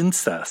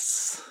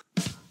Princess.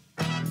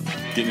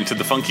 Getting into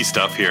the funky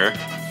stuff here.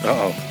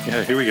 Uh-oh.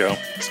 Yeah, here we go.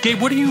 Gabe,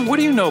 what do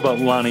you know about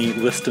Lonnie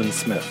Liston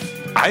Smith?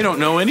 I don't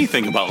know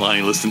anything about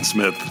Lonnie Liston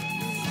Smith.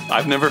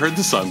 I've never heard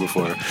this song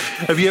before.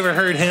 Have you ever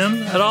heard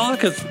him at all?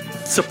 Because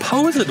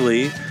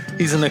supposedly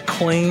he's an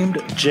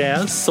acclaimed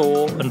jazz,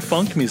 soul, and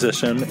funk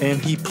musician, and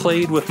he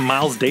played with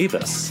Miles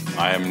Davis.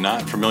 I am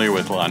not familiar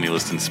with Lonnie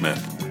Liston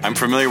Smith. I'm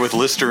familiar with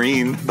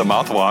Listerine, the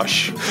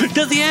mouthwash.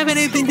 Does he have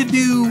anything to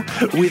do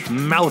with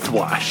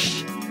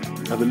mouthwash?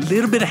 I have a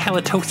little bit of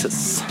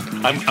halitosis.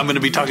 I'm going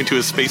to be talking to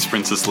a space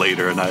princess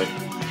later, and I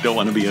don't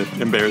want to be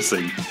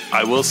embarrassing.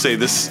 I will say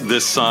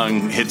this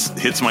song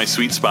hits my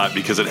sweet spot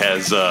because it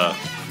has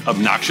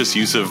obnoxious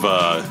use of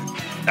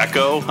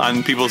echo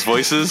on people's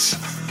voices.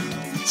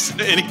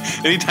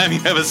 Anytime you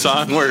have a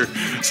song where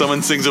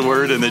someone sings a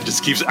word and it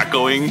just keeps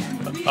echoing,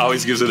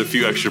 always gives it a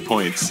few extra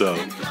points. So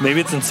maybe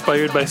it's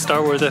inspired by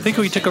Star Wars. I think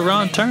we took a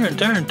wrong turn.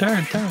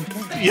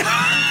 Yeah,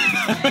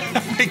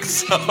 I think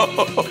so.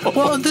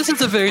 Well, this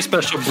is a very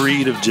special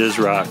breed of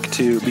jizz rock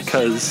too,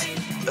 because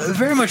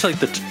very much like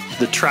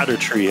the Trotter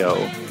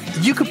Trio,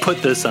 you could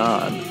put this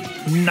on.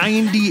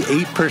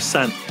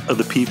 98% of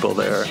the people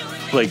there,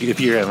 like if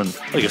you're having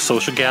like a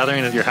social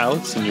gathering at your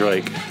house and you're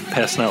like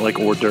passing out like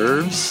hors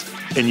d'oeuvres,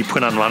 and you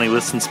put on Lonnie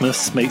Liston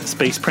Smith's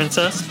Space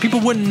Princess, people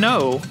wouldn't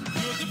know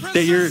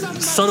that you're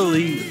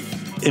subtly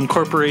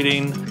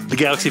incorporating the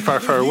galaxy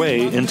far, far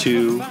away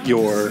into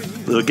your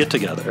little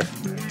get-together.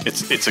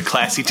 It's a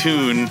classy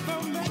tune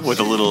with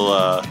a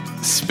little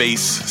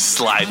space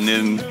sliding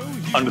in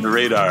under the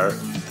radar.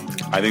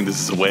 I think this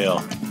is a whale.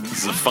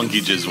 This is a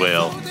funky jizz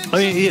whale. I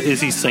mean, is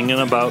he singing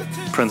about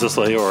Princess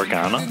Leia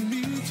Organa?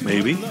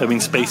 Maybe. I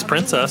mean, Space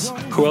Princess.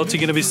 Who else are you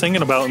going to be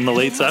singing about in the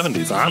late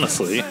 70s,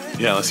 honestly?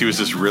 Yeah, unless he was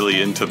just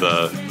really into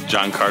the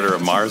John Carter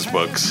of Mars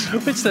books.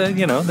 Which,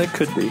 that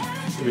could be.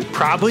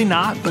 Probably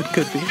not, but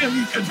could be.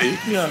 Yeah, could be.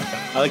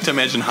 Yeah. I like to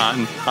imagine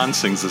Han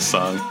sings this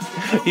song.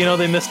 You know,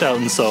 they missed out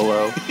in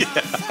Solo.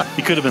 Yeah.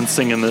 He could have been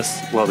singing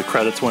this while the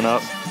credits went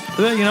up.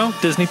 But, you know,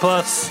 Disney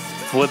Plus,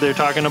 what they're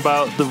talking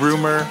about, the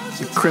rumor,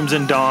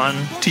 Crimson Dawn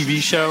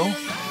TV show.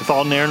 If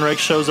Alden Ehrenreich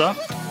shows up,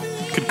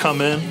 could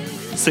come in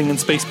singing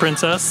Space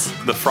Princess.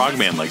 The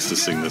Frogman likes to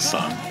sing this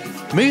song.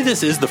 Maybe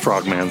this is the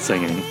Frogman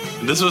singing.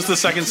 This was the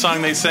second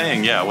song they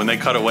sang. Yeah, when they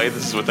cut away,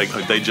 this is what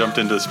they jumped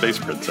into Space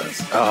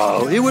Princess.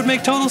 Oh, it would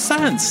make total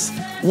sense.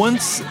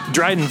 Once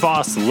Dryden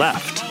Voss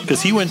left,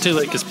 because he went to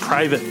like his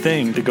private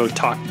thing to go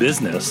talk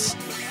business,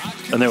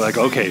 and they were like,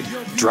 okay,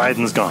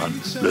 Dryden's gone.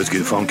 Let's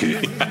get funky.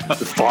 Yeah.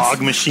 The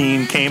fog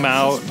machine came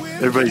out.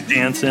 Everybody's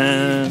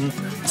dancing.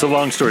 So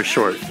long story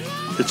short,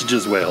 it's a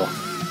jizz whale.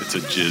 It's a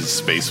jizz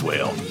space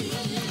whale.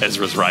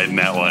 Ezra's riding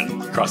that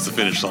one across the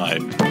finish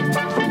line.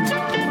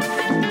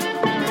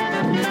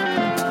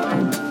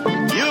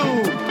 You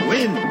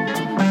win.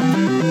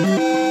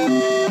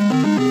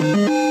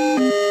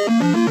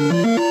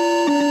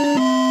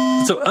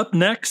 So up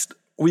next,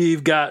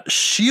 we've got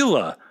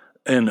Sheila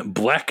and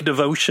Black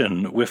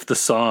Devotion with the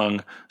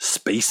song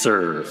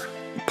Spacer.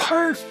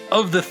 Part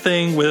of the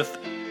thing with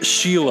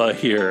Sheila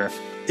here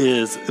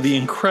is the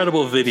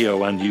incredible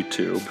video on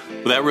YouTube.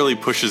 That really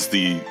pushes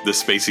the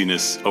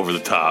spaciness over the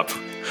top.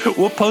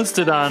 We'll post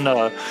it on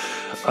the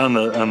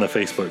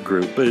Facebook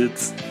group, but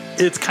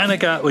it's kind of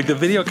got like the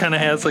video kind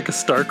of has like a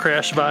Star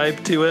Crash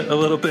vibe to it a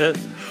little bit.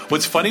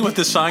 What's funny with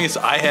this song is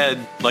I had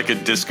like a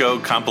disco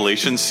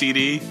compilation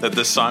CD that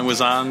this song was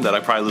on that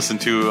I probably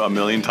listened to a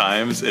million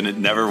times, and it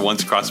never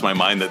once crossed my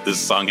mind that this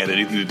song had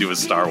anything to do with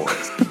Star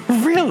Wars.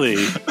 Really?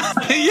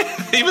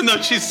 Yeah, even though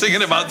she's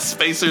singing about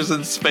spacers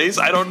in space,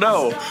 I don't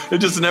know. It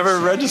just never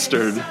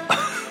registered.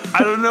 I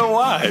don't know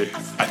why.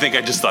 I think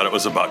I just thought it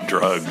was about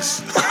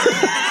drugs.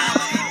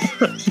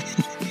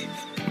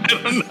 I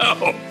don't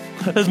know.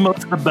 As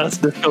most of the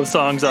best disco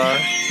songs are.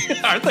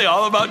 Aren't they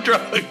all about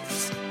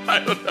drugs? I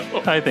don't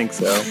know. I think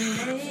so.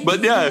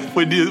 But yeah,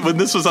 when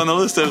this was on the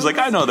list, I was like,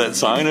 I know that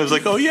song. And I was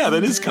like, oh yeah,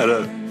 that is kind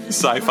of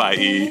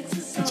sci-fi-y.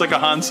 It's like a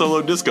Han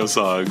Solo disco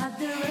song.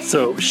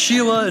 So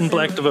Sheila and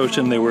Black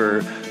Devotion, they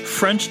were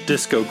French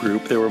disco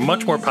group. They were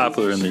much more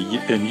popular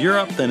in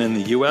Europe than in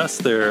the U.S.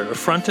 They're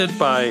fronted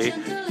by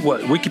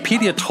what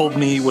Wikipedia told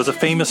me was a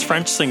famous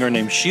French singer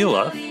named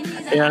Sheila.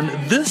 And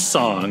this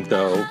song,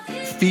 though,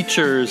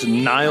 features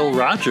Nile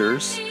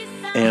Rodgers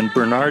and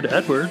Bernard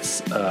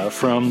Edwards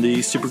from the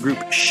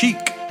supergroup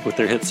Chic with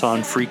their hit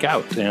song Freak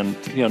Out. And,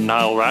 you know,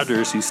 Nile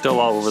Rodgers, he's still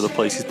all over the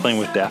place. He's playing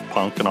with Daft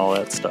Punk and all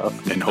that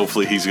stuff. And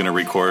hopefully he's going to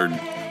record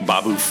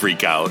Babu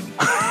Freak Out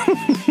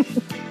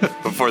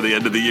before the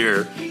end of the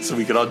year so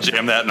we can all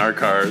jam that in our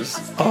cars.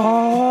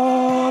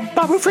 Oh,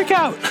 Babu Freak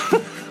Out!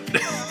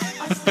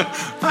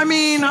 I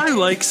mean, I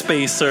like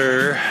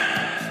Spacer.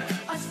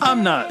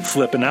 I'm not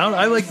flipping out.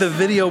 I like the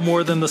video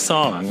more than the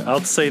song.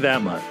 I'll say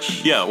that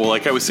much. Yeah, well,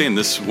 like I was saying,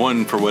 this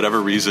one, for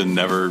whatever reason,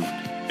 never,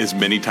 as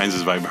many times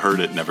as I've heard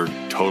it, never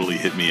totally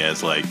hit me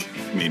as, like,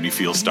 made me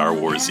feel Star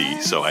Wars-y.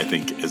 So I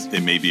think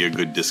it may be a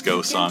good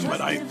disco song,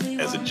 but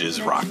as a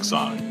jizz rock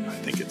song, I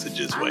think it's a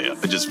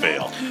jizz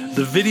fail.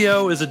 The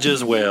video is a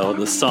jizz whale.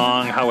 The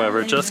song,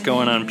 however, just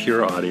going on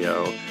pure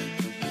audio,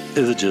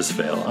 is a jizz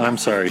fail. I'm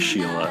sorry,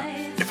 Sheila.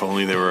 If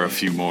only there were a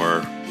few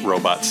more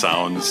robot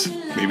sounds,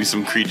 maybe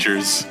some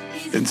creatures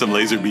and some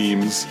laser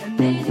beams.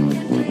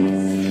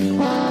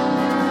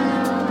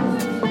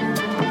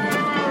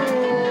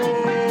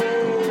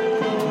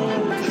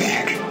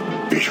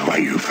 That is why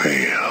you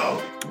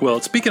fail. Well,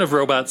 speaking of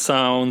robot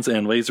sounds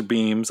and laser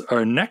beams,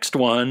 our next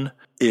one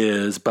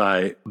is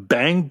by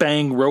Bang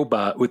Bang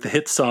Robot with the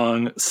hit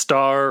song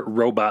Star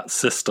Robot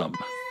System.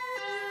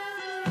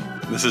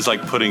 This is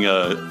like putting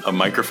a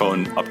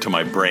microphone up to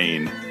my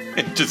brain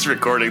and just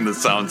recording the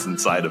sounds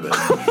inside of it.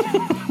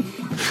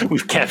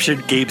 We've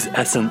captured Gabe's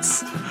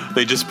essence.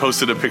 They just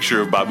posted a picture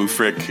of Babu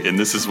Frick, and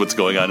this is what's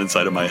going on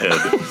inside of my head.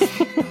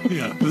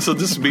 Yeah, this will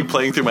be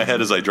playing through my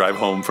head as I drive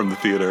home from the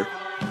theater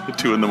at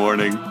 2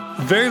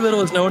 a.m. Very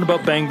little is known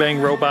about Bang Bang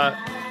Robot.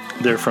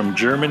 They're from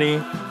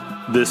Germany.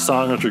 This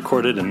song was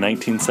recorded in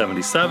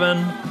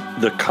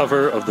 1977. The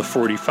cover of the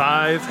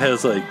 45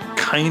 has like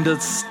kind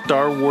of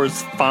Star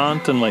Wars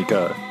font and like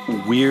a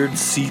weird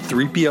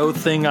C-3PO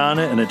thing on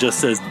it, and it just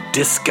says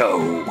disco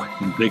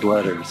in big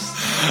letters.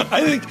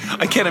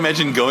 I can't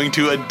imagine going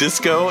to a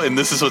disco and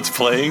this is what's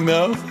playing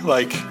though.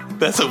 Like,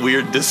 that's a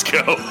weird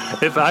disco.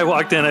 If I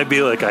walked in, I'd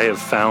be like, I have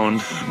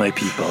found my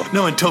people.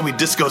 No one told me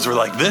discos were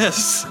like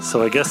this.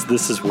 So I guess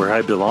this is where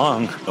I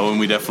belong. Oh, and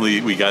we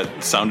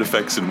got sound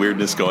effects and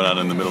weirdness going on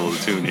in the middle of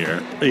the tune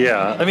here.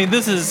 Yeah, I mean,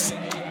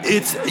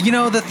 it's, you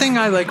know, the thing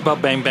I like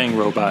about Bang Bang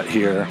Robot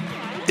here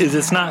is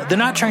they're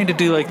not trying to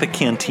do like the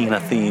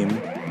Cantina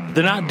theme.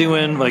 They're not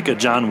doing like a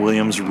John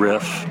Williams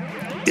riff.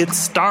 It's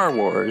Star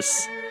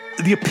Wars,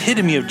 the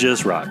epitome of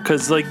jizz rock.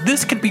 Because like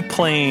this could be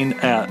playing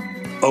at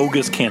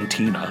Oga's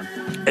Cantina,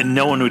 and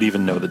no one would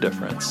even know the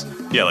difference.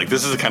 Yeah, like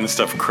this is the kind of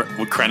stuff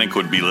Krennic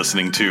would be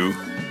listening to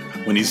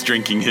when he's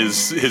drinking his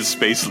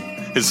space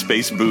his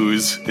space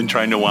booze and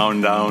trying to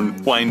wind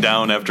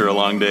down after a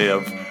long day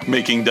of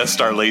making Death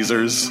Star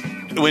lasers.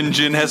 When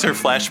Jin has her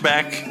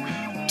flashback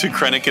to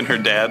Krennic and her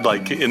dad,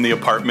 like in the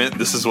apartment,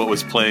 this is what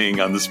was playing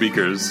on the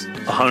speakers.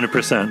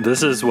 100%.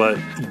 This is what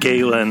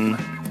Galen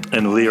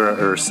and Lyra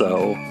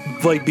Urso,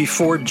 like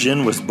before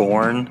Jin was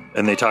born,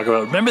 and they talk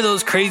about, remember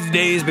those crazy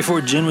days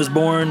before Jin was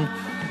born?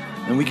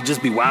 And we could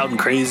just be wild and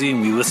crazy,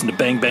 and we listen to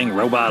Bang Bang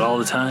Robot all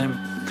the time.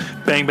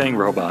 Bang Bang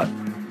Robot,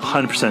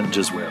 100%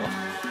 Jizz Whale.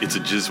 It's a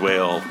Jizz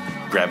Whale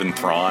grabbing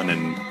Thrawn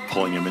and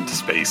pulling him into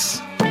space.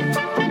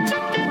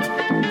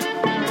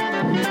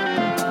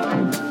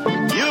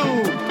 You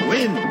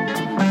win.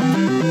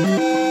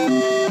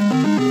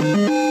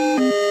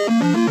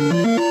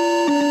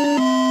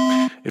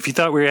 If you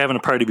thought we were having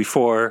a party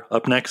before,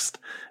 up next,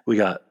 we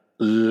got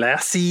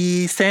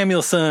Lassie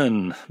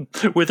Samuelson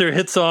with her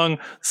hit song,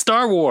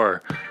 Star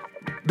War.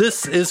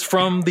 This is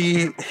from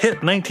the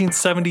hit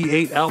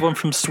 1978 album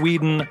from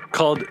Sweden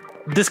called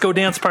Disco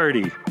Dance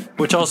Party,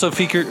 which also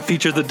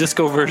featured the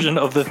disco version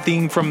of the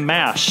theme from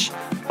MASH,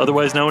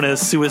 otherwise known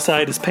as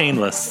Suicide is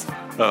Painless.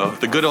 Oh,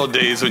 the good old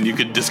days when you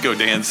could disco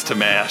dance to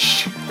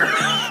MASH.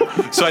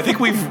 So I think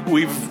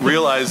we've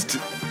realized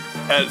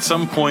at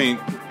some point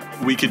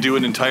we could do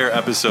an entire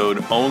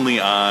episode only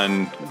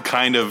on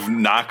kind of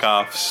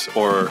knockoffs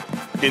or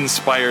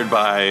inspired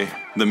by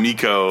the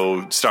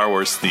Miko Star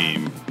Wars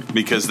theme,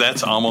 because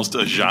that's almost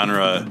a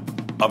genre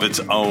of its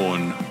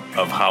own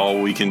of how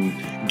we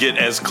can get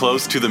as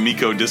close to the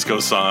Miko disco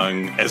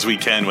song as we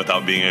can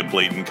without being a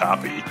blatant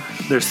copy.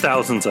 There's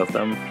thousands of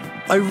them.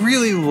 I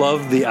really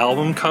love the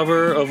album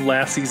cover of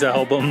Lassie's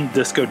album,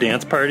 Disco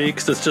Dance Party,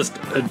 because it's just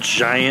a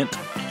giant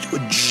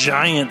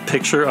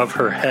picture of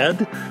her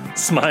head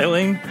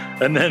smiling,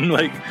 and then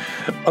like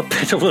a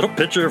little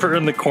picture of her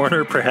in the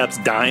corner, perhaps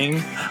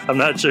dying. I'm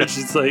not sure.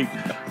 She's like,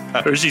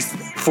 or she's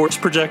force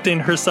projecting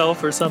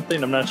herself or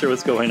something. I'm not sure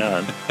what's going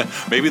on.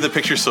 Maybe the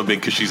picture's so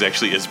big because she's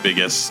actually as big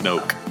as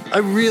Snoke. I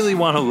really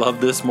want to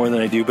love this more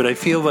than I do, but I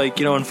feel like,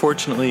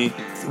 unfortunately,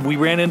 we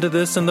ran into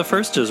this in the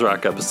first Jizz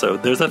Rock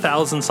episode. There's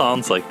 1,000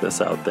 songs like this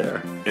out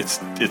there.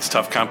 It's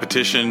tough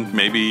competition.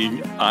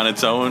 Maybe on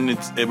its own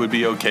it would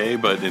be okay,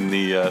 but in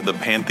the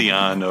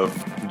pantheon of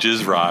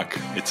Jizz Rock,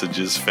 it's a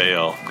Jizz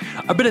fail.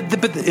 But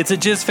it's a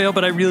Jizz fail,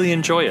 but I really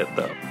enjoy it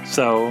though.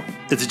 So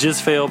it's a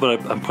Jizz fail, but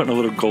I'm putting a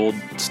little gold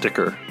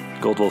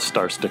little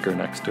star sticker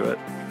next to it.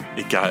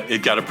 It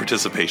got a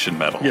participation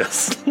medal.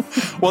 Yes.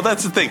 Well,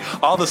 that's the thing.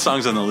 All the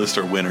songs on the list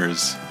are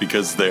winners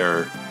because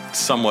they're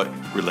somewhat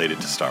related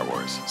to Star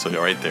Wars. So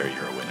right there,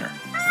 you're a winner.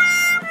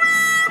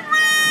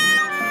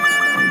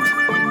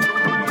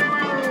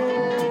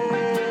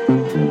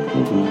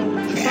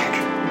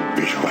 That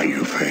is why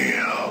you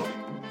fail.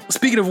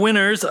 Speaking of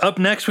winners, up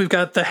next we've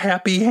got the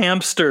Happy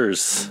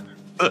Hamsters.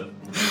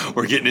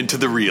 We're getting into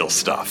the real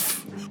stuff.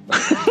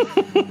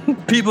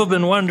 People have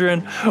been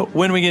wondering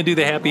when we going to do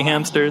the Happy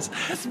Hamsters.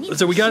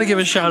 So we got to give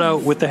a shout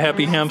out with the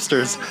Happy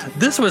Hamsters.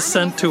 This was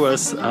sent to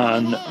us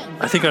on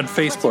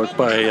Facebook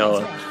by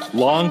a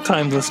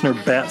longtime listener,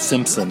 Bat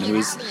Simpson,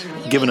 who's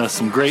given us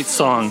some great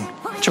song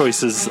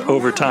choices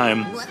over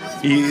time.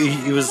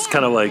 He was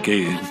kind of like,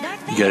 hey,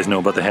 you guys know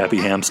about the Happy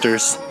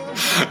Hamsters?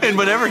 And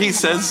whenever he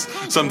says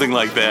something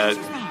like that,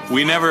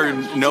 we never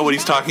know what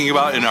he's talking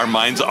about, and our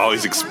minds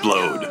always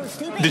explode.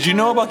 Did you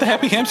know about the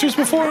Happy Hamsters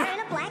before?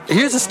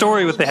 Here's a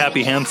story with the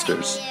Happy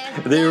Hamsters.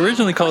 They were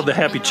originally called the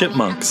Happy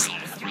Chipmunks,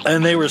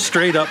 and they were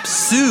straight up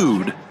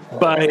sued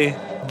by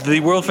the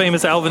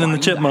world-famous Alvin and the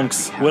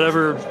Chipmunks,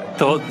 whatever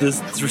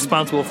is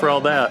responsible for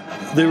all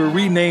that. They were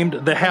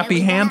renamed the Happy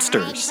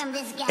Hamsters.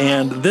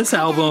 And this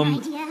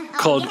album,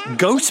 called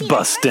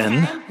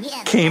Ghostbustin',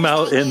 came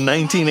out in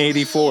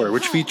 1984,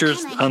 which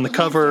features on the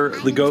cover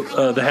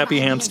the Happy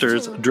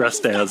Hamsters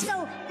dressed as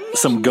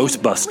some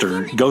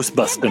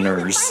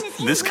Ghostbustiners.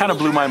 This kind of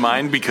blew my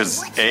mind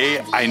because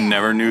I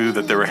never knew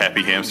that there were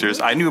Happy Hamsters.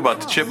 I knew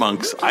about the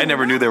Chipmunks. I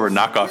never knew they were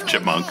knockoff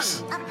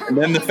Chipmunks. And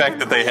then the fact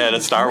that they had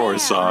a Star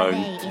Wars song,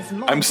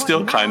 I'm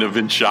still kind of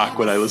in shock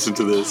when I listen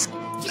to this.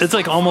 It's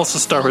like almost a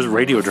Star Wars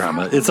radio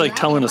drama. It's like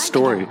telling a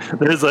story.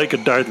 There's like a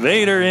Darth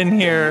Vader in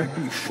here.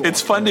 It's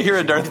fun to hear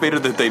a Darth Vader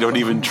that they don't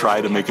even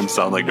try to make him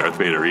sound like Darth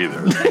Vader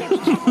either.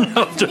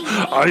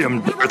 I am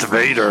Darth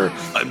Vader.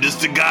 I'm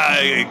just a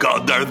guy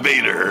called Darth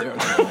Vader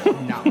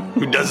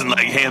who doesn't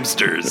like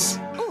hamsters.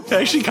 It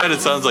actually kind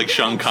of sounds like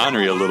Sean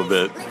Connery a little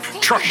bit.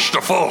 Trust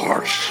the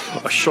Force.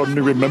 I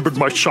suddenly remembered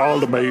my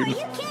Charlemagne,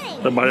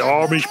 and my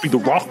armies be the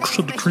rocks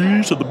and the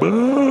trees and the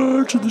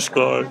birds in the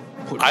sky.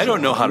 I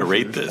don't know how to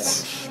rate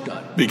this,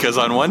 because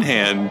on one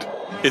hand,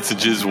 it's a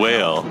Jizz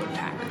whale,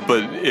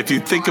 but if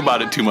you think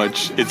about it too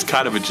much, it's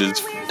kind of a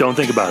Jizz. Don't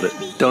think about it.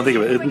 Don't think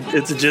of it.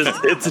 It's a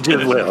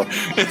Jizz whale.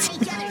 It's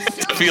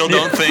a feel,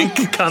 don't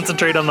think.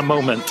 Concentrate on the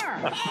moment.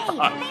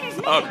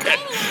 Okay.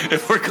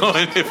 If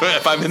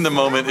I'm in the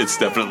moment, it's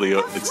definitely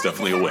a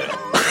whale.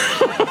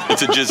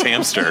 It's a Jizz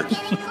hamster.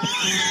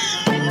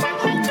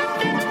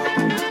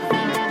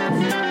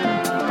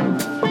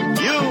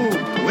 You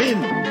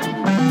win.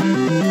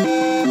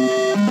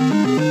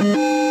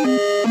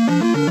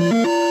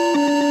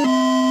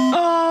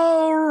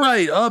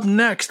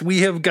 next, we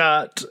have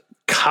got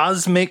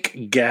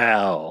Cosmic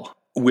Gal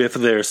with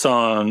their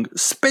song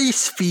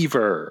Space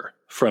Fever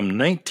from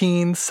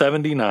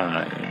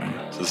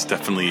 1979. So it's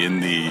definitely in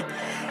the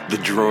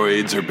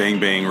droids or bang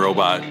bang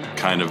robot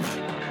kind of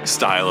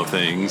style of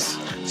things.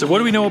 So what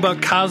do we know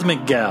about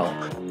Cosmic Gal?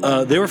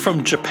 They were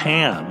from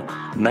Japan,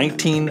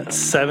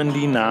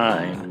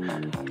 1979.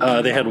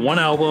 They had one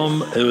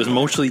album. It was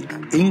mostly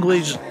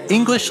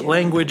English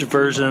language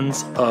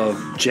versions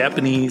of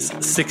Japanese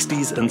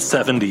 60s and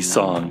 70s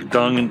songs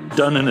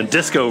done in a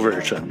disco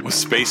version. Was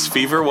Space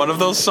Fever one of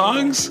those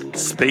songs?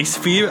 Space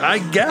Fever, I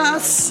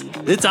guess.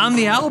 It's on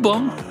the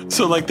album.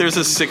 So like there's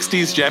a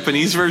 60s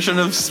Japanese version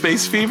of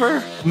Space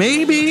Fever?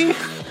 Maybe.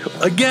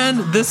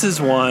 Again, this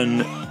is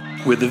one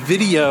with a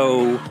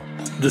video.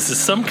 This is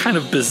some kind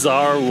of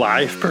bizarre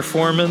live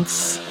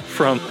performance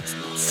from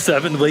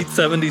late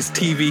 70s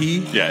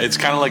TV. Yeah, it's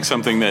kind of like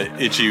something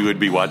that Itchy would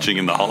be watching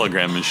in the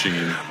hologram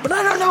machine. But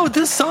I don't know,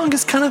 this song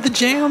is kind of the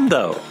jam,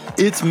 though.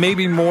 It's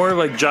maybe more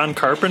like John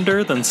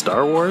Carpenter than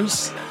Star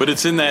Wars. But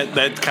it's in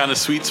that kind of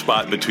sweet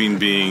spot between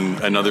being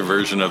another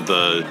version of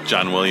the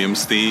John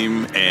Williams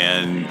theme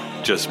and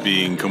just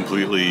being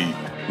completely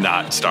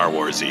not Star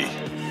Wars-y.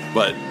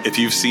 But if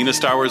you've seen a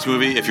Star Wars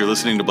movie, if you're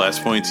listening to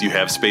Blast Points, you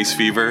have space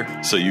fever,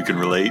 so you can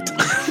relate.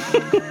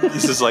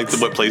 This is like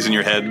what plays in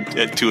your head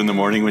at 2 a.m.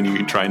 when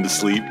you're trying to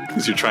sleep,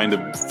 because you're trying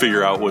to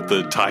figure out what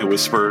the TIE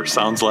Whisper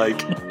sounds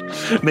like.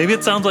 Maybe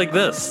it sounds like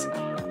this.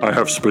 I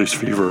have space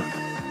fever.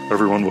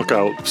 Everyone look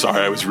out.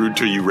 Sorry, I was rude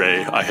to you,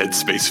 Ray. I had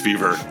space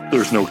fever.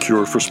 There's no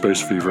cure for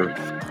space fever.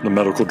 The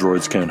medical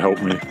droids can't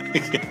help me.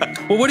 Yeah.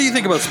 Well, what do you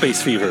think about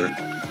space fever?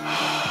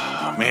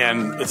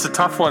 Man, it's a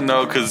tough one,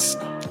 though, because...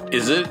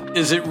 Is it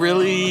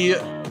really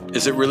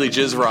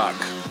jizz rock?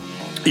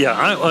 Yeah,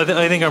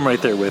 I think I'm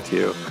right there with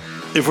you.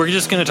 If we're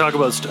just going to talk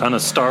about on a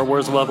Star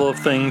Wars level of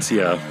things,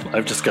 yeah,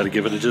 I've just got to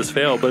give it a jizz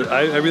fail. But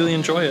I really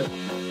enjoy it.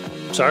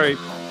 Sorry,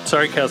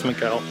 Cosmic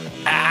Gal.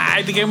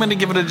 I think I'm going to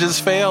give it a jizz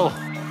fail,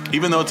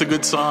 even though it's a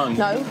good song.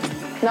 No.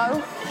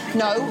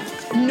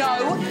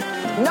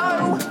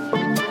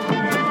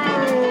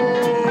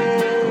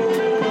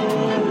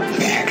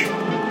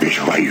 That is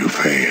why you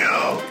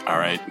fail. All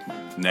right.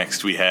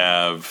 Next, we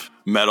have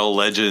metal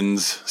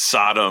legends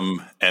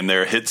Sodom and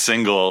their hit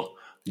single,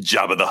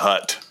 Jabba the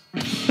Hutt.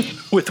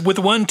 With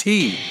one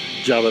T,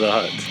 Jabba the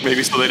Hutt.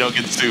 Maybe so they don't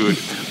get sued.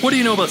 What do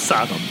you know about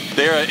Sodom?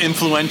 They're an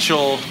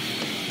influential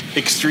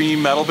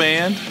extreme metal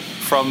band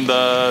from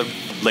the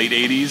late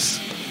 80s.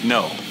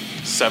 No,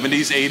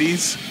 70s,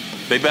 80s.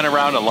 They've been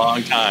around a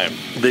long time.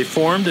 They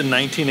formed in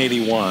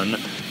 1981.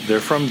 They're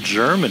from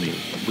Germany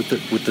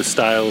with the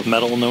style of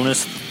metal known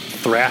as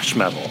thrash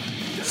metal.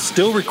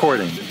 Still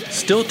recording,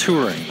 still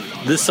touring.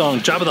 This song,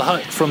 Jabba the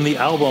Hutt, from the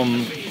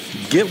album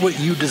Get What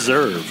You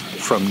Deserve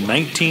from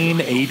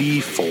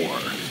 1984.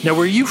 Now,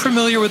 were you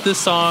familiar with this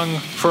song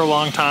for a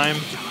long time?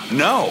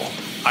 No.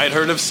 I had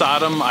heard of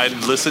Sodom. I'd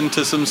listened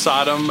to some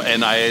Sodom,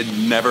 and I had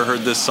never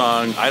heard this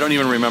song. I don't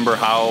even remember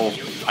how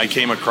I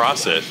came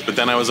across it. But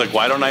then I was like,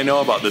 why don't I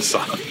know about this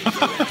song?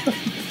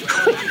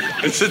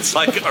 It's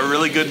like a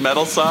really good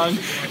metal song,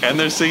 and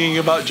they're singing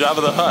about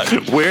Jabba the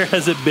Hutt. Where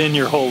has it been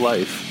your whole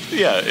life?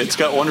 Yeah, it's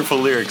got wonderful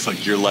lyrics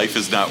like, your life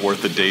is not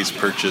worth a day's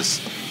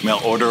purchase.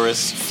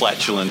 Malodorous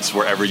flatulence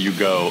wherever you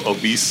go.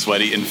 Obese,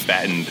 sweaty, and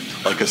fattened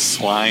like a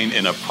swine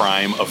in a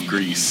prime of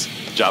grease.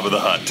 Jabba the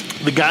Hutt.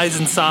 The guys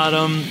in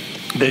Sodom,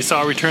 they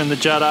saw Return of the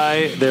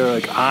Jedi. They were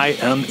like, I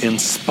am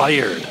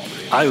inspired.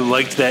 I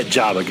liked that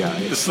Jabba guy.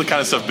 This is the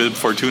kind of stuff Bib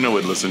Fortuna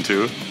would listen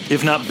to.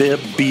 If not Bib,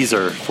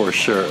 Beezer for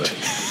sure.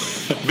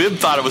 Bib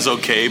thought it was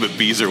okay, but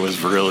Beezer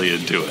was really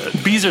into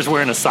it. Beezer's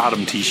wearing a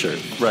Sodom t-shirt.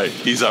 Right.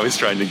 He's always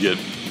trying to get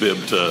Bib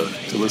to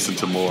listen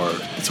to more.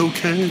 It's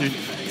okay.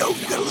 No,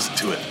 you gotta listen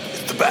to it.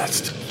 It's the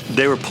best.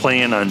 They were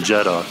playing on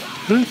Jeddah.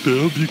 Hey,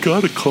 Bib, you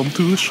gotta come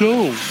to the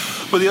show.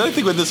 But the other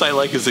thing with this I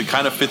like is it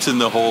kind of fits in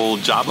the whole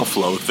Jabba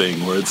flow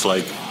thing, where it's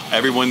like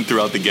everyone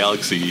throughout the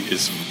galaxy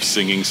is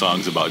singing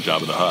songs about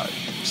Jabba the Hutt.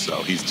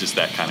 So he's just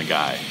that kind of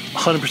guy.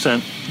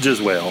 100%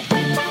 Jizz Whale.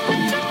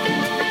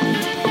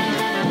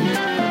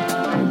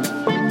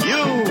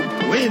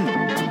 Win.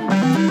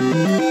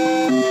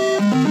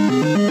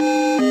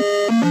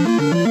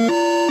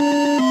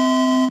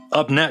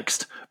 Up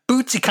next,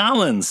 Bootsy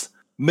Collins.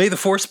 May the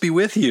Force be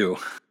with you.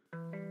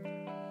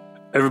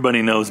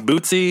 Everybody knows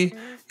Bootsy.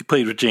 He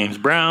played with James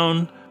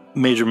Brown,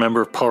 major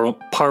member of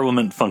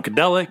Parliament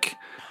Funkadelic.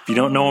 If you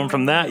don't know him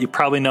from that, you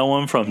probably know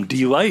him from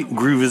D-Light,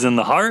 Groove is in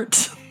the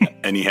Heart.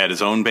 And he had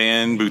his own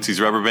band, Bootsy's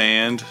Rubber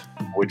Band,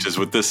 which is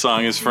what this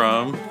song is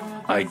from.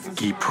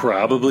 He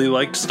probably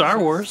liked Star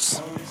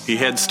Wars. He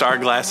had star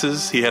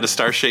glasses. He had a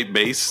star-shaped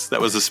bass that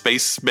was a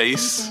space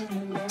bass.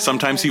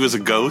 Sometimes he was a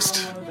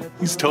ghost.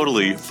 He's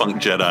totally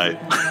Funk Jedi.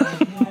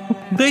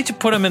 They should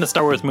put him in a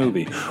Star Wars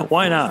movie.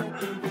 Why not?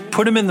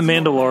 Put him in The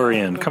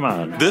Mandalorian. Come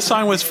on. This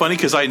song was funny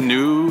because I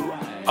knew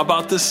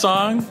about this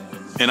song,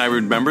 and I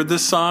remembered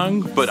this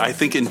song, but I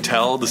think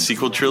until the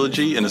sequel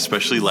trilogy, and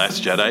especially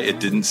Last Jedi, it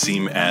didn't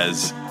seem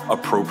as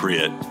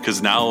appropriate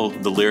because now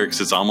the lyrics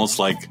is almost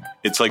like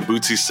it's like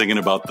Bootsy singing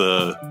about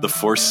the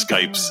Force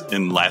Skypes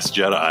in Last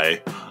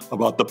Jedi,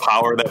 about the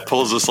power that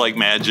pulls us like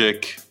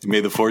magic.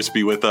 May the Force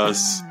be with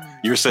us.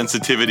 Your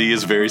sensitivity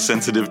is very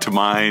sensitive to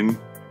mine.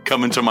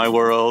 Come into my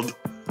world.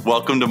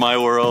 Welcome to my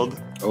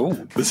world. Oh,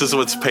 this is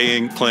what's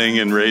playing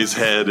in Rey's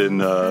head in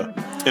the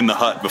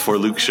hut before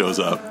Luke shows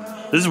up.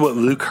 This is what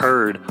Luke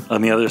heard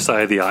on the other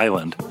side of the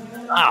island.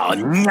 Oh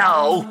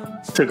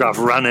no! Took off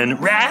running.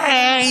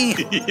 Ray!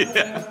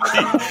 Yeah.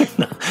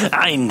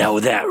 I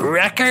know that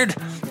record.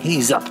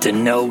 He's up to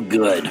no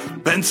good.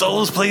 Ben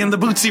Solo's playing the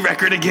Bootsy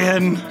record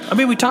again. I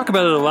mean, we talk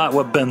about it a lot,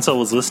 what Ben Solo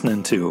was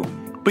listening to.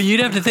 But you'd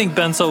have to think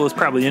Ben Solo was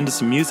probably into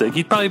some music.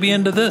 He'd probably be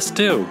into this,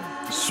 too.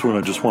 This is when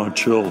I just want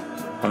to chill.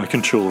 I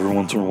can chill every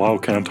once in a while,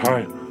 can't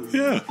I?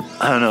 Yeah.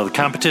 I don't know. The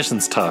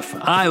competition's tough.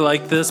 I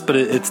like this, but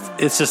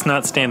it's just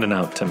not standing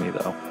out to me,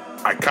 though.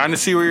 I kind of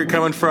see where you're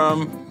coming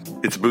from.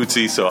 It's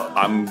Bootsy, so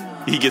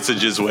he gets a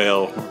jizz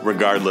whale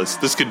regardless.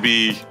 This could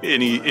be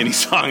any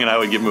song, and I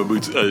would give him a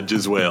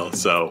jizz whale.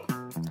 So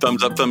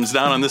thumbs up, thumbs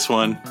down on this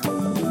one.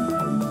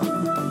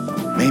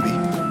 Maybe.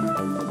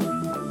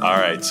 All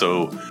right,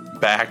 so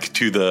back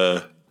to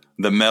the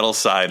metal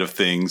side of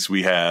things.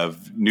 We have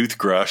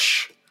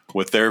Newthgrush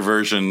with their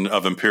version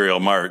of Imperial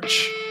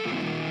March.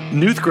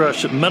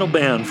 Newthgrush, metal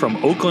band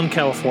from Oakland,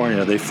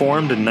 California. They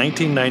formed in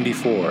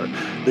 1994.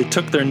 They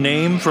took their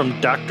name from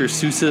Dr.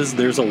 Seuss's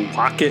There's a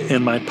Locket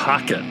in My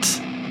Pocket.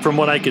 From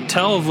what I could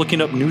tell of looking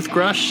up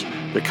Newthgrush,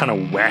 they're kind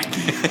of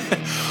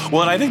wacky.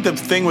 Well, and I think the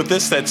thing with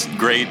this that's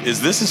great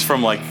is this is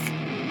from I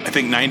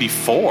think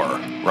 94,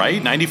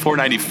 right? 94,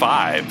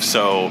 95.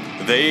 So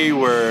they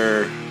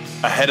were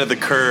ahead of the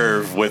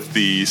curve with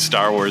the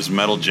Star Wars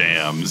metal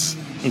jams.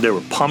 They were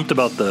pumped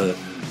about the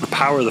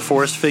Power of the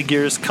Force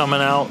figures coming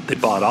out. They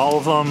bought all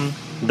of them.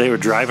 They were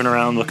driving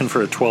around looking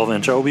for a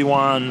 12-inch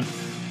Obi-Wan.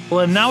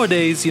 Well, and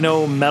nowadays,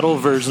 metal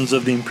versions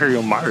of the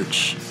Imperial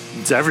March,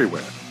 it's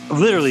everywhere.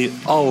 Literally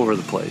all over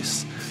the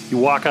place. You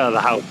walk out of the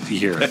house, you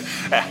hear it.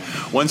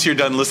 Once you're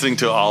done listening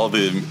to all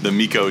the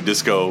Miko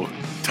disco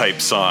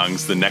type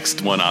songs, the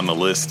next one on the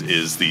list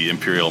is the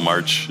Imperial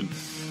March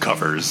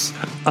covers.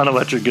 On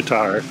electric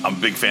guitar. I'm a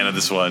big fan of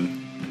this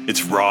one.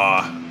 It's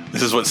raw.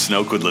 This is what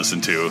Snoke would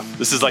listen to.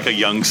 This is like a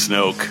young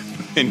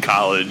Snoke in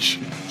college,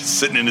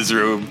 sitting in his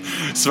room,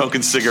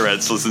 smoking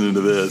cigarettes, listening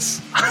to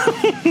this.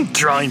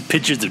 Drawing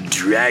pictures of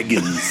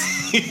dragons.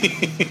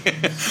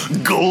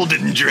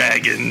 Golden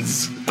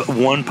dragons.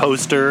 One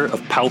poster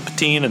of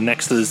Palpatine, and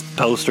next to this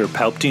poster of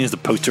Palpatine is the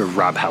poster of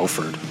Rob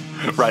Halford.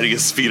 Riding a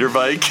speeder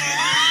bike.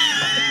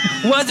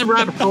 Why is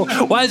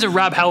it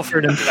Rob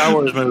Halford in Star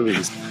Wars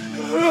movies?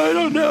 I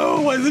don't know.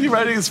 Why isn't he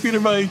riding a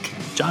speeder bike?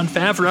 John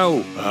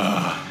Favreau.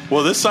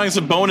 Well, this song's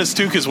a bonus,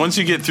 too, because once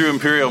you get through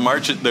Imperial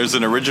March, there's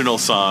an original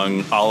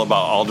song all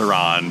about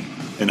Alderaan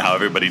and how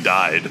everybody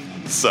died.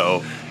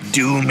 So,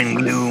 doom and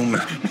gloom.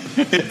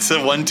 It's a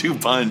 1-2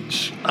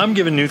 punch. I'm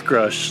giving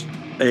Newthgrush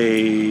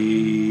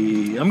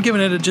I'm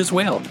giving it a jizz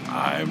whale.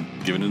 I'm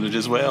giving it a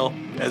jizz whale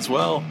as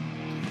well.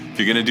 If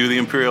you're going to do the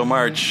Imperial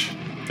March,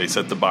 they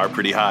set the bar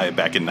pretty high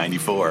back in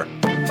 94.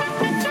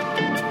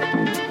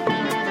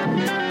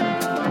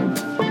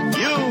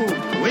 You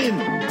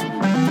win.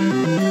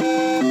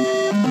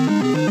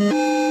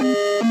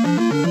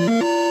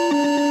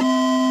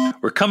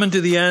 We're coming to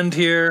the end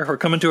here. We're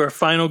coming to our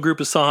final group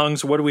of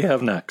songs. What do we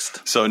have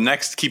next? So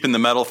next, keeping the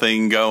metal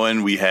thing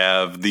going, we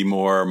have the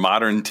more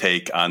modern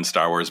take on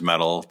Star Wars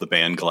metal, the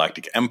band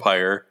Galactic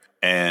Empire.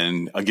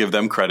 And I'll give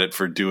them credit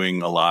for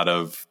doing a lot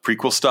of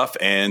prequel stuff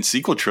and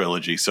sequel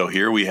trilogy. So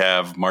here we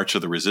have March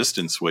of the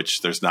Resistance,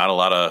 which there's not a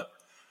lot of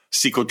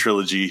sequel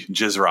trilogy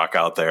jizz rock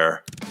out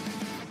there.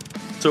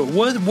 So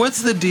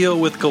what's the deal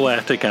with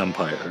Galactic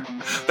Empire?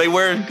 They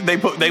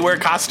wear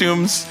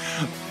costumes.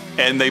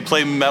 And they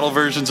play metal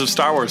versions of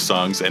Star Wars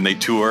songs, and they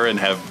tour and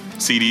have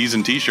CDs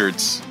and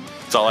T-shirts.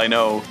 That's all I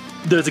know.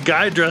 There's a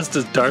guy dressed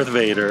as Darth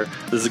Vader.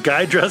 There's a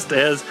guy dressed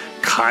as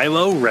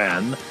Kylo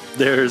Ren.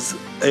 There's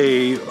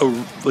a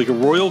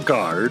royal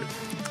guard.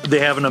 They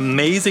have an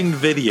amazing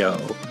video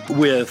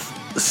with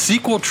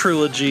sequel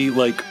trilogy,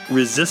 like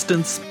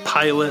Resistance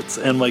pilots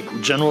and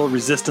like general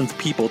Resistance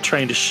people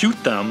trying to shoot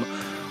them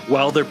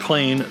while they're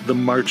playing the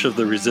March of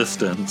the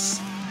Resistance.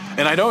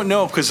 And I don't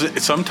know,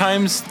 because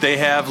sometimes they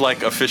have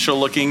like official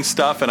looking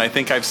stuff, and I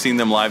think I've seen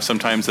them live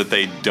sometimes that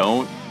they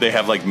don't. They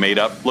have like made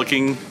up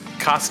looking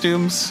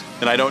costumes,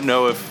 and I don't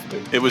know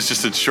if it was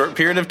just a short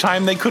period of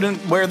time they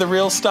couldn't wear the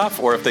real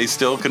stuff, or if they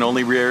still can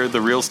only wear the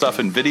real stuff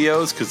in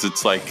videos, because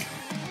it's like,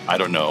 I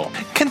don't know.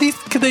 Can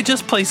they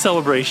just play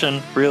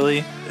Celebration,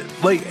 really?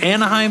 Like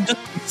Anaheim,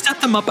 just set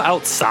them up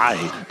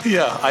outside.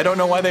 Yeah, I don't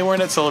know why they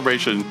weren't at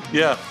Celebration.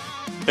 Yeah.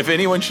 If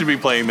anyone should be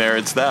playing there,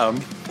 it's them.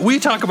 We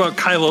talk about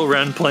Kylo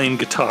Ren playing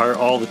guitar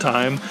all the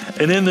time,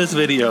 and in this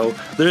video,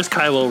 there's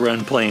Kylo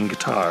Ren playing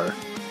guitar.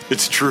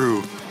 It's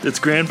true. It's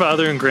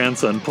grandfather and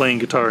grandson playing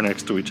guitar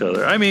next to each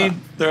other. I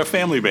mean, they're a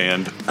family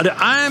band.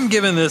 I'm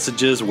giving this a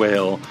jizz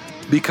whale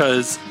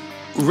because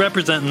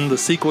representing the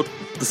sequel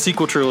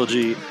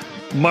trilogy,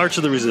 March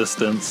of the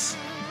Resistance,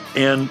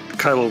 and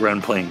Kylo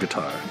Ren playing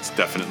guitar. It's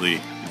definitely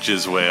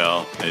Jizz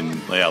Whale.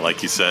 And yeah,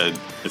 like you said,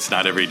 it's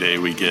not every day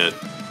we get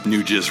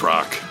new Jizz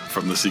Rock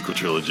from the sequel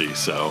trilogy.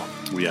 So,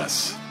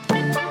 yes.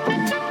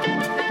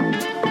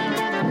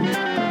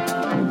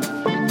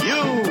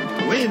 You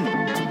win.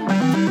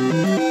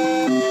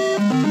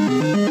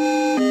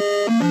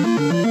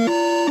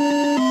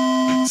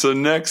 So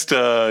next,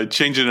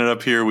 changing it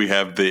up here, we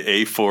have the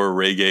A4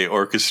 Reggae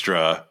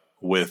Orchestra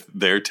with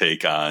their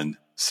take on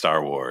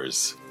Star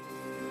Wars.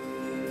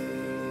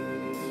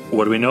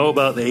 What do we know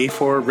about the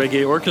A4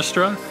 Reggae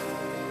Orchestra?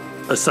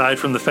 Aside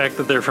from the fact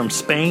that they're from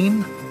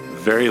Spain,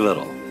 very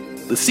little.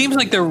 It seems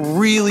like they're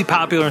really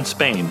popular in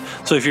Spain.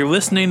 So if you're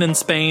listening in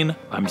Spain,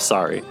 I'm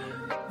sorry.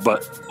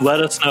 But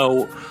let us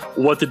know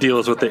what the deal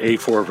is with the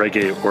A4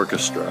 Reggae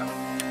Orchestra.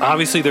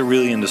 Obviously, they're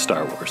really into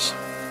Star Wars.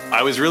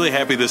 I was really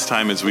happy this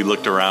time as we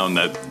looked around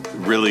that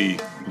really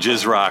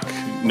Jizz Rock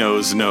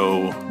knows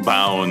no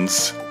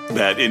bounds,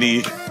 that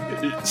any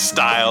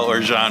style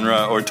or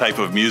genre or type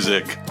of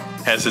music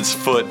has its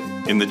foot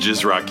in the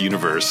Jizz Rock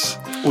universe.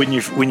 When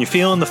you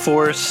feel in the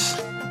Force,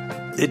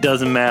 it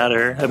doesn't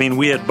matter. I mean,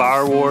 we had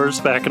Bar Wars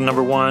back in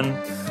number 1.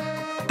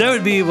 That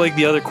would be like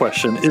the other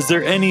question. Is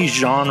there any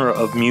genre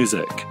of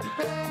music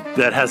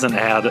that hasn't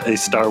had a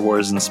Star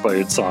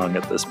Wars-inspired song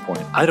at this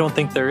point? I don't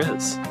think there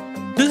is.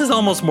 This is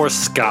almost more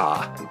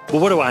ska.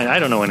 Well, what do I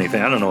don't know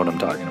anything. I don't know what I'm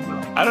talking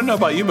about. I don't know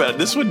about you, but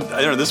this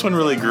one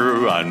really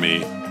grew on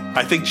me.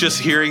 I think just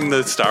hearing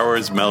the Star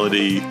Wars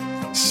melody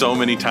so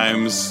many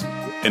times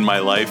in my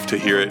life, to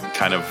hear it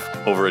kind of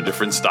over a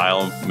different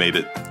style made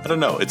it, I don't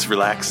know, it's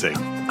relaxing.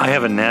 I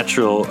have a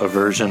natural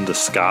aversion to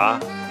ska.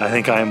 I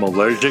think I am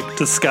allergic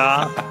to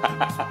ska.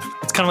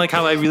 It's kind of like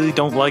how I really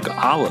don't like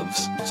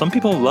olives. Some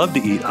people love to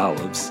eat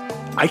olives.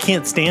 I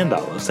can't stand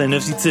olives. And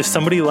if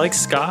somebody likes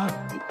ska,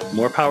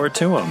 more power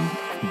to them.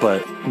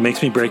 But it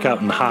makes me break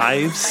out in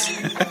hives.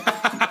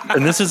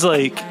 And this is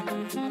like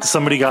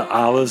somebody got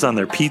olives on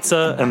their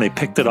pizza and they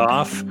picked it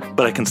off,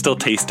 but I can still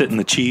taste it in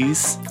the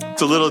cheese.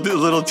 It's a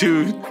little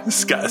too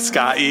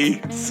ska-y. Yeah,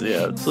 it's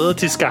a little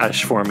too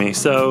Scottish for me.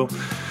 So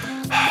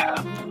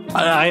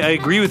I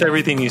agree with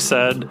everything you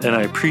said, and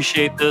I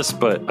appreciate this,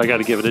 but I got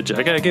to give it a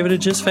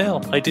Jizz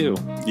Whale. I do.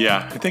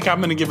 Yeah, I think I'm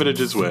going to give it a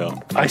Jizz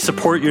Whale. I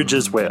support your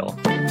Jizz Whale.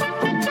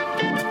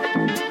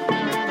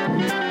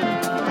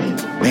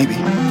 Maybe.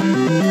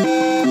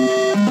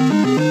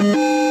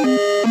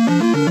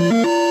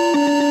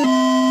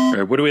 All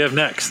right, what do we have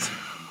next?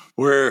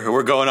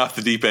 We're going off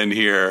the deep end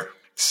here.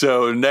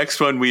 So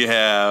next one we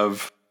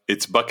have,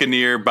 it's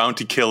Buccaneer,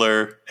 Bounty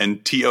Killer,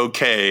 and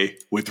T.O.K.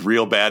 with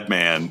Real Bad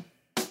Man.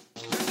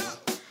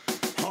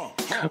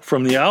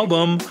 From the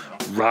album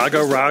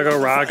Raga Raga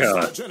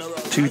Raga,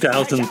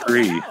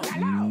 2003.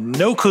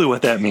 No clue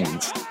what that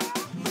means.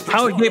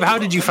 Dave, how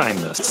did you find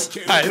this?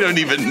 I don't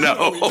even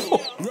know.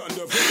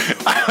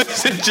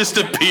 It just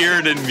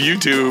appeared in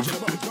YouTube.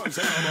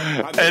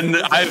 And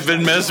I've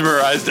been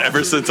mesmerized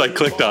ever since I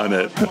clicked on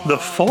it. The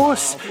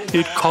Force,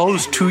 it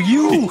calls to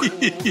you.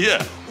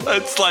 Yeah.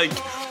 It's like,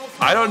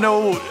 I don't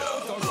know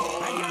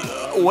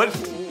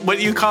what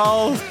you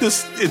call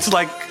this. It's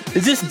like,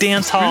 is this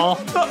dance hall?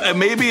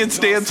 Maybe it's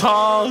dance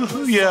hall.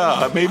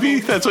 Yeah, maybe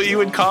that's what you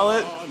would call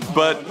it.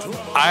 But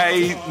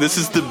this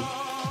is the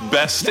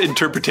best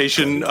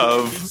interpretation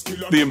of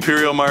the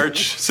Imperial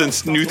March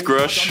since Newt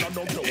Grush.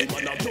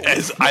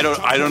 As I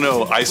don't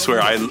know. I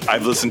swear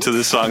I've listened to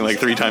this song like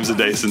 3 times a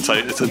day since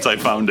I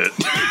found it.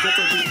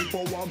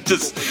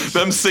 Just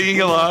them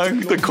singing along.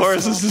 The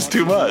chorus is just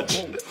too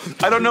much.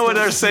 I don't know what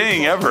they're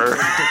saying ever.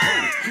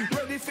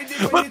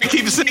 But I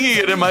keep singing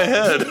it in my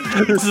head.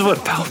 This is what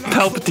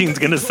Palpatine's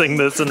going to sing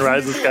this in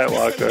Rise of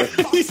Skywalker.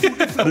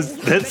 Yeah.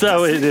 That's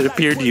how it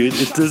appeared to you.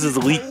 This is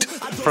leaked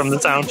from the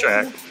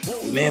soundtrack.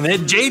 Man,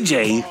 that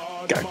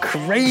JJ got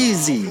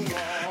crazy.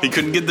 He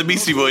couldn't get the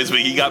Beastie Boys, but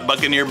he got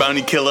Buccaneer,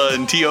 Bounty Killer,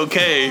 and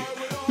T.O.K.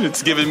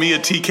 It's giving me a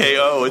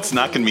TKO. It's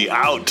knocking me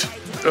out.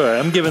 All right,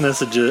 I'm giving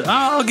this a Jizz.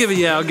 I'll give it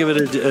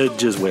a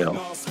Jizz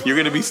Whale. You're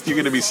gonna be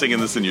singing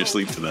this in your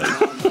sleep tonight.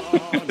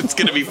 It's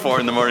gonna be 4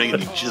 a.m.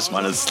 and you just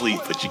want to sleep,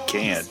 but you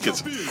can't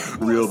because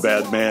Real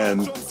Bad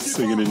Man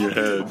singing in your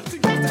head.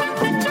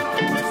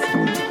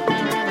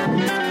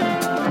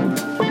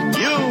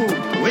 You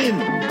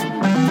win.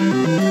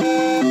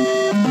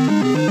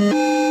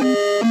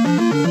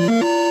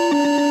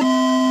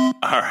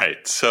 All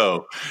right,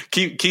 so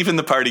keeping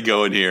the party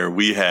going here,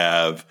 we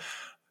have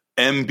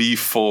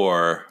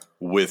MB4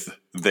 with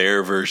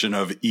their version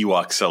of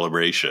Ewok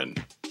Celebration.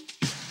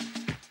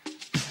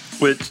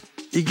 Which,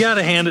 you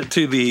gotta hand it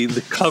to the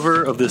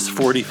cover of this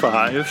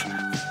 45.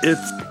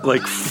 It's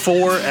like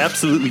 4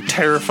 absolutely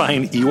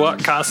terrifying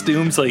Ewok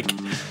costumes, like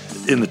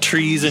in the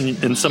trees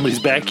in somebody's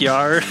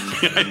backyard.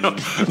 Yeah, I know.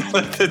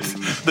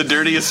 It's the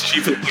dirtiest,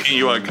 cheapest looking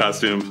Ewok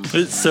costume.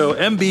 So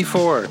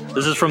MB4,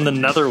 this is from the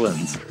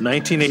Netherlands,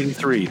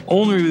 1983.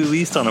 Only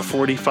released on a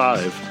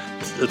 45.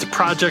 It's a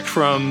project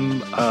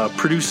from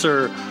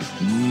producer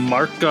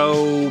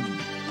Marco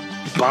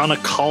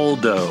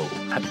Bonacaldo.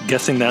 I'm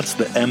guessing that's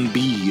the MB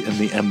in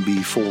the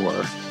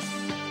MB4.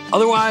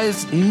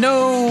 Otherwise,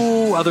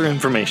 no other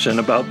information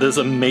about this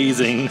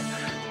amazing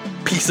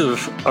piece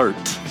of art.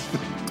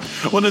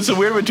 Well, it's a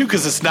weird one too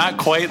because it's not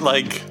quite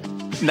like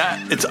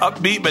it's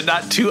upbeat, but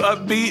not too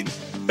upbeat.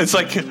 It's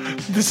like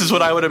this is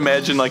what I would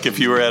imagine like if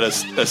you were at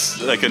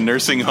a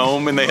nursing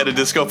home and they had a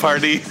disco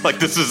party. Like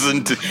this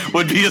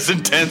would be as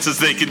intense as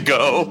they could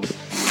go.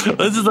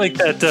 This is like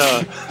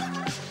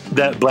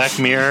that Black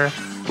Mirror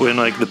when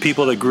like the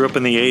people that grew up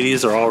in the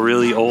 80s are all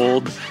really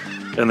old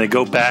and they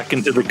go back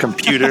into the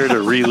computer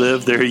to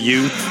relive their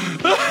youth.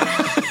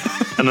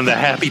 And then the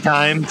happy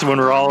times when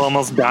we're all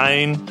almost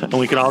dying and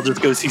we can all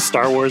just go see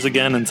Star Wars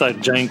again inside a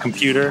giant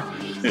computer.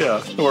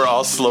 Yeah, we're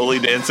all slowly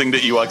dancing to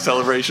Ewok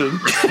Celebration.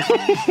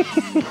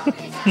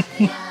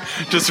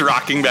 Just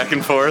rocking back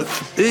and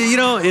forth. You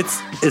know,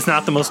 it's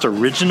not the most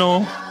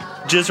original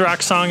Jizz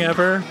Rock song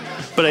ever,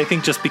 but I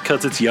think just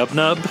because it's Yub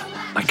Nub,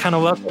 I kind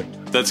of love it.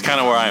 That's kind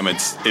of where I am.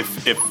 It's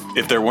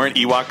if there weren't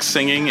Ewoks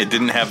singing, it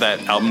didn't have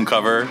that album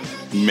cover,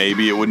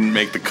 maybe it wouldn't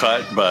make the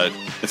cut, but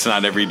it's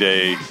not every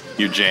day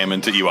you jam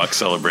into Ewok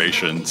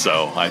Celebration,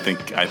 so I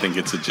think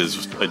it's a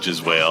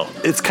jizz whale.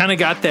 It's kind of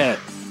got that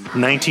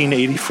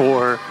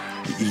 1984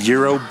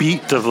 Euro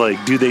beat of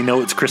like, do they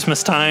know it's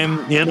Christmas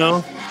time? You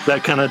know,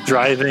 that kind of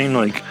driving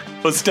like.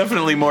 Well, it's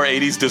definitely more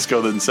 80s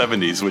disco than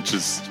 70s, which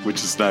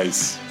is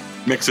nice.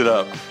 Mix it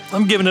up.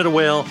 I'm giving it a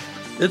whale.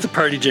 It's a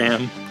party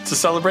jam. It's a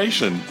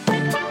celebration.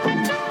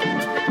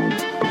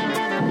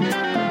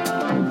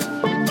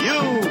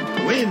 You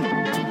win.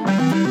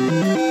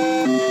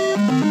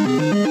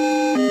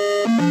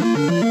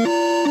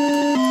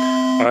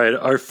 All right,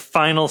 our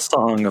final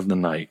song of the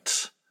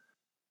night,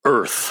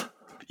 Earth,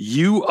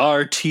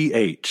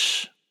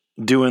 URTH,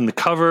 doing the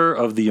cover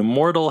of the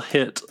immortal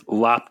hit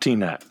Lopty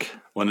Neck.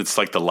 When it's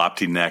like the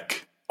Lopty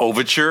Neck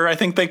Overture, I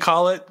think they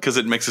call it, because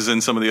it mixes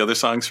in some of the other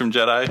songs from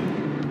Jedi.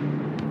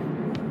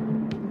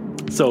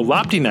 So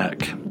Lopty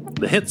Neck,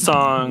 the hit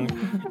song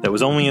that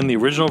was only in the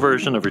original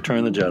version of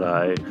Return of the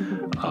Jedi,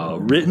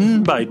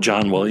 written by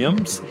John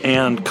Williams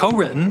and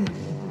co-written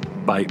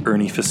by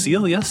Ernie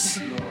Facilius.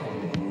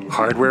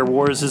 Hardware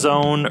Wars'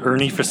 own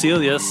Ernie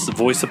Facilius,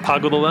 voice of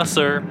Pago the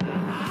Lesser.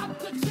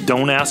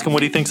 Don't ask him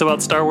what he thinks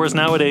about Star Wars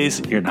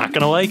nowadays. You're not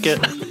going to like it.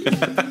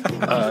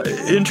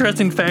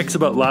 Interesting facts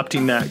about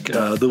Lopty Neck.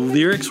 The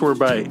lyrics were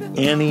by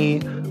Annie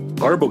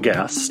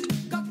Arbogast,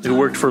 who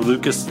worked for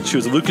Lucas. She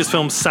was a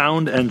Lucasfilm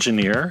sound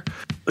engineer.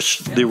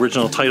 The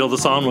original title of the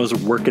song was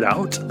Work It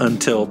Out,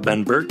 until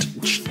Ben Burt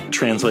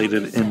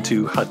translated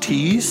into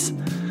Huttese,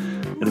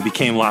 and it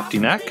became Lopty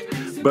Neck.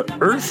 But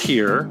Earth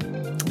here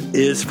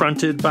is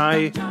fronted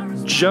by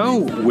Joe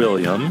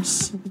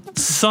Williams,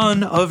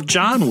 son of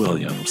John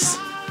Williams,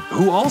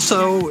 who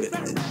also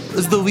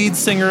is the lead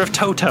singer of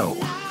Toto.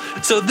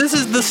 So this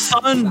is the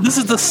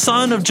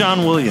son of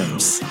John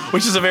Williams,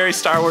 which is a very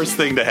Star Wars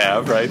thing to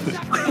have, right?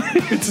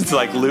 It's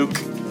like Luke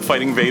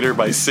fighting Vader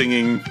by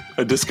singing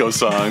a disco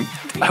song.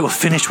 I will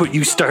finish what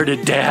you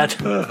started,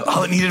 Dad.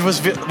 All it needed was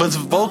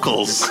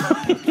vocals.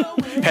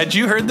 Had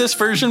you heard this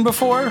version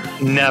before?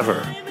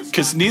 Never.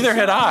 Because neither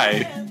had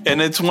I. And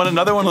it's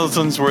another one of those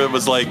ones where it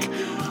was like,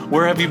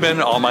 where have you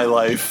been all my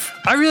life?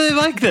 I really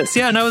like this.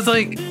 Yeah, and I was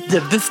like,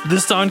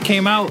 this song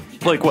came out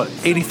like what,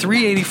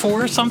 83,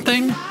 84 or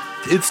something?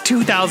 It's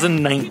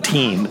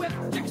 2019.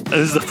 This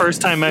is the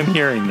first time I'm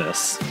hearing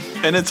this.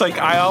 And it's like,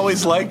 I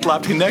always liked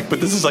Lopty Neck, but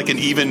this is like an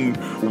even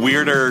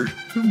weirder,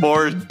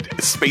 more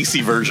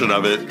spacey version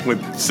of it with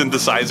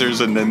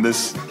synthesizers and then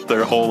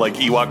their whole like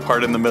Ewok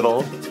part in the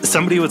middle.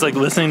 Somebody was like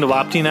listening to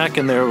Lopty Neck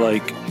and they're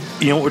like,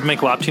 you know what would make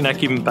Lopty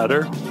Neck even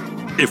better?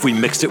 If we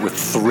mixed it with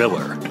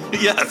Thriller.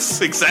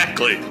 Yes,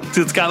 exactly.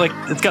 So it's got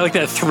like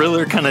that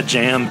Thriller kind of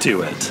jam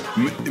to it.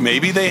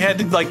 Maybe they had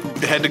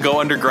to go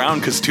underground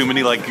because too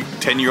many like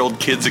 10-year-old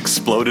kids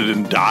exploded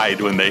and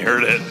died when they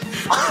heard it.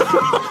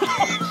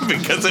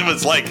 Because it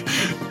was like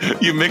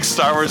you mixed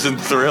Star Wars and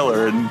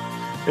Thriller in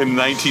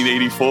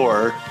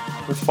 1984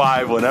 or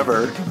 5,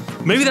 whenever.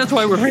 Maybe that's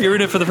why we're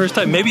hearing it for the first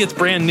time. Maybe it's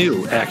brand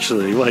new,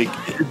 actually. Like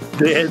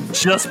they had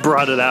just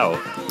brought it out.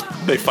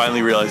 They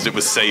finally realized it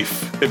was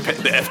safe. The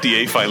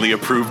FDA finally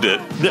approved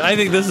it. I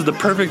think this is the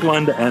perfect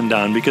one to end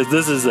on because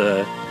this is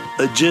a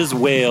jizz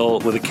whale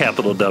with a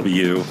capital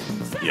W.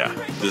 Yeah,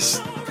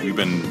 we've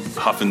been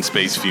huffing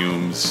space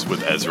fumes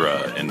with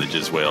Ezra, and the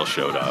jizz whale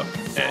showed up,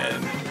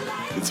 and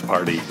it's a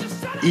party.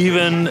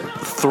 Even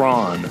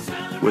Thrawn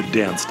would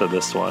dance to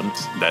this one.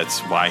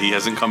 That's why he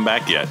hasn't come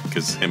back yet,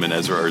 because him and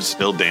Ezra are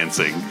still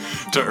dancing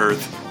to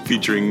Earth,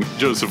 featuring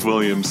Joseph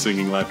Williams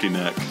singing Lopty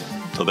Neck.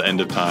 Till the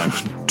end of time.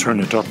 Turn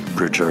it up,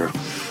 Bridger.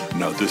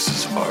 Now this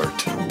is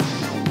art.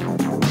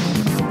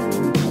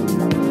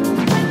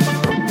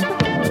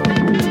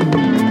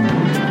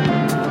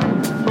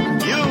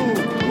 You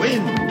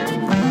win.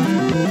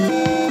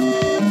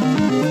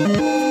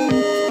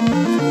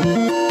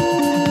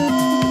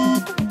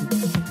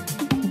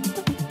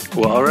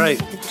 Well, all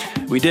right.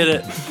 We did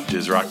it.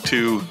 Jizz Rock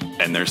 2,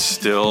 and there's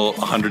still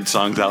 100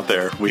 songs out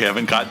there we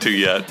haven't got to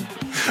yet.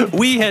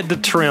 We had to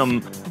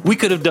trim. We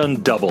could have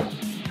done double.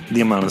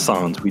 the amount of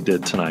songs we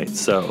did tonight.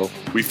 So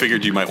we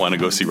figured you might want to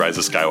go see Rise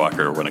of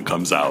Skywalker when it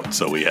comes out,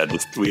 so we had to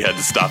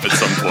stop at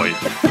some point.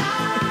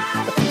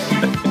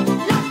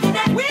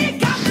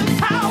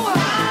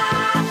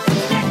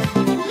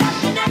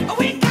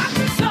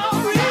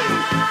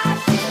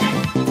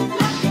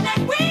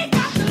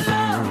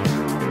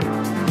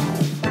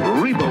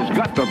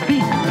 The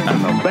beat, and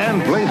the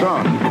band plays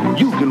on.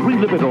 You can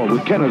relive it all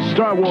with Kenner's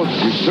Star Wars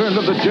Return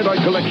of the Jedi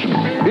Collection.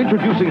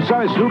 Introducing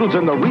Cy Snoodles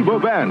and the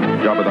Rebo Band.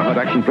 Jabba the Hutt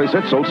action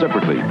playset sold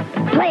separately.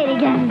 Play it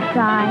again,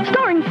 Cy.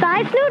 Starring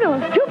Cy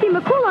Snoodles, Droopy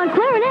McCool on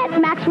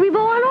clarinet, Max Rebo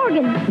on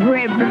organ.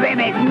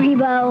 Ribbit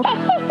Rebo.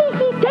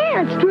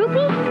 Dance,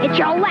 Droopy. It's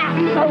your last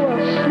solo,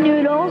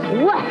 Snoodles.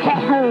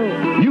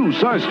 Whoa. New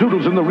Cy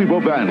Snoodles and the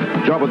Rebo Band.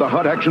 Jabba the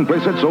Hutt action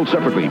playset sold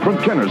separately from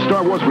Kenner's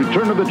Star Wars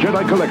Return of the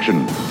Jedi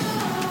Collection.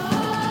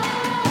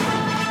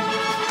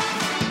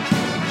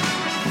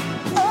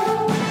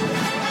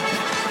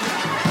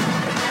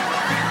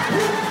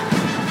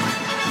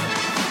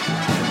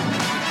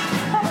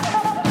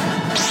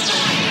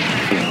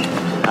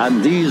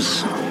 And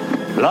these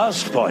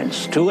blast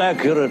points, too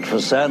accurate for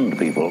sand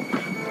people.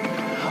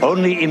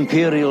 Only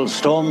Imperial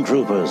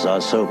stormtroopers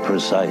are so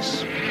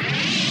precise.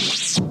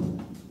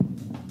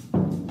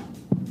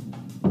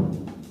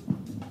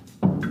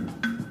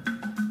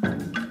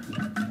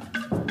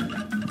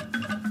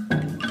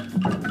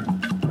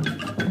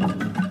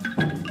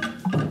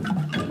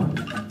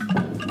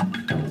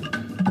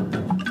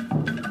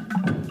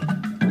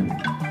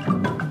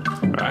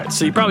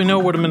 So you probably know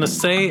what I'm going to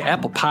say.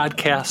 Apple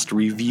Podcast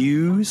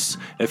reviews.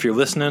 If you're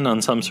listening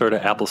on some sort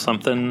of Apple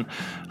something,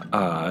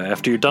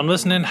 after you're done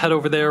listening, head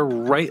over there,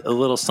 write a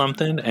little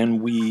something,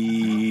 and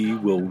we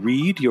will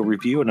read your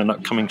review in an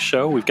upcoming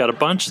show. We've got a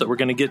bunch that we're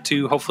going to get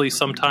to hopefully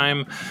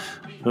sometime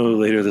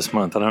later this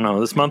month. I don't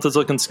know. This month is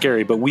looking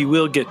scary, but we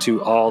will get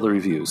to all the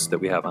reviews that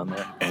we have on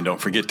there. And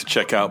don't forget to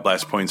check out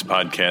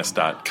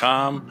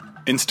blastpointspodcast.com.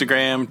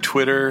 Instagram,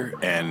 Twitter,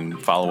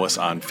 and follow us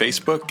on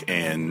Facebook.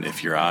 And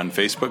if you're on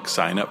Facebook,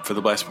 sign up for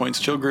the Blast Points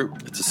Chill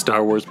Group. It's a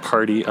Star Wars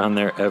party on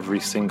there every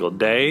single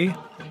day.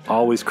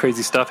 Always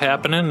crazy stuff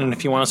happening. And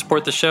if you want to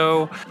support the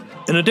show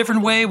in a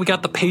different way, we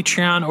got the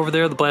Patreon over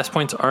there, the Blast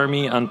Points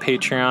Army on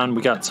Patreon.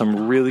 We got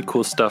some really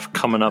cool stuff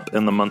coming up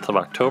in the month of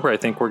October. I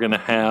think we're going to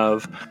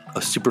have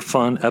a super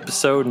fun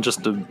episode and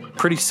just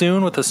pretty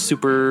soon with a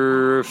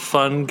super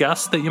fun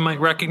guest that you might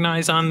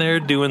recognize on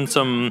there doing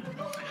some...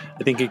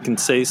 I think it can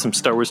say some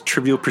Star Wars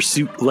Trivial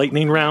Pursuit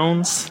lightning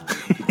rounds.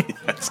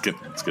 It's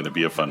going to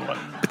be a fun one.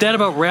 But that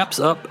about wraps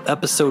up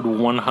episode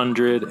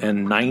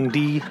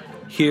 190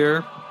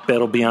 here.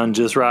 Battle Beyond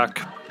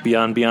Jizrock,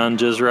 Beyond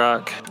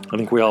Jizrock. I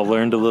think we all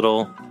learned a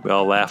little. We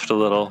all laughed a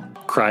little,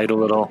 cried a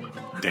little.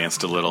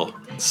 Danced a little.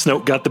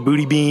 Snoke got the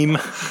booty beam.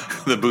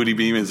 The booty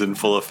beam is in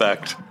full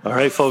effect. All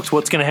right, folks,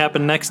 what's going to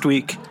happen next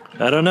week?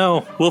 I don't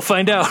know. We'll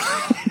find out.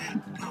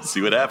 See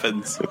what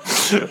happens.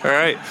 All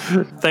right.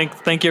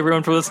 Thank you,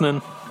 everyone, for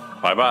listening.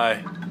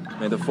 Bye-bye.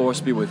 May the Force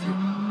be with you.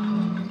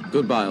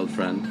 Goodbye, old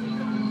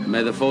friend.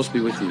 May the Force be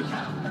with you.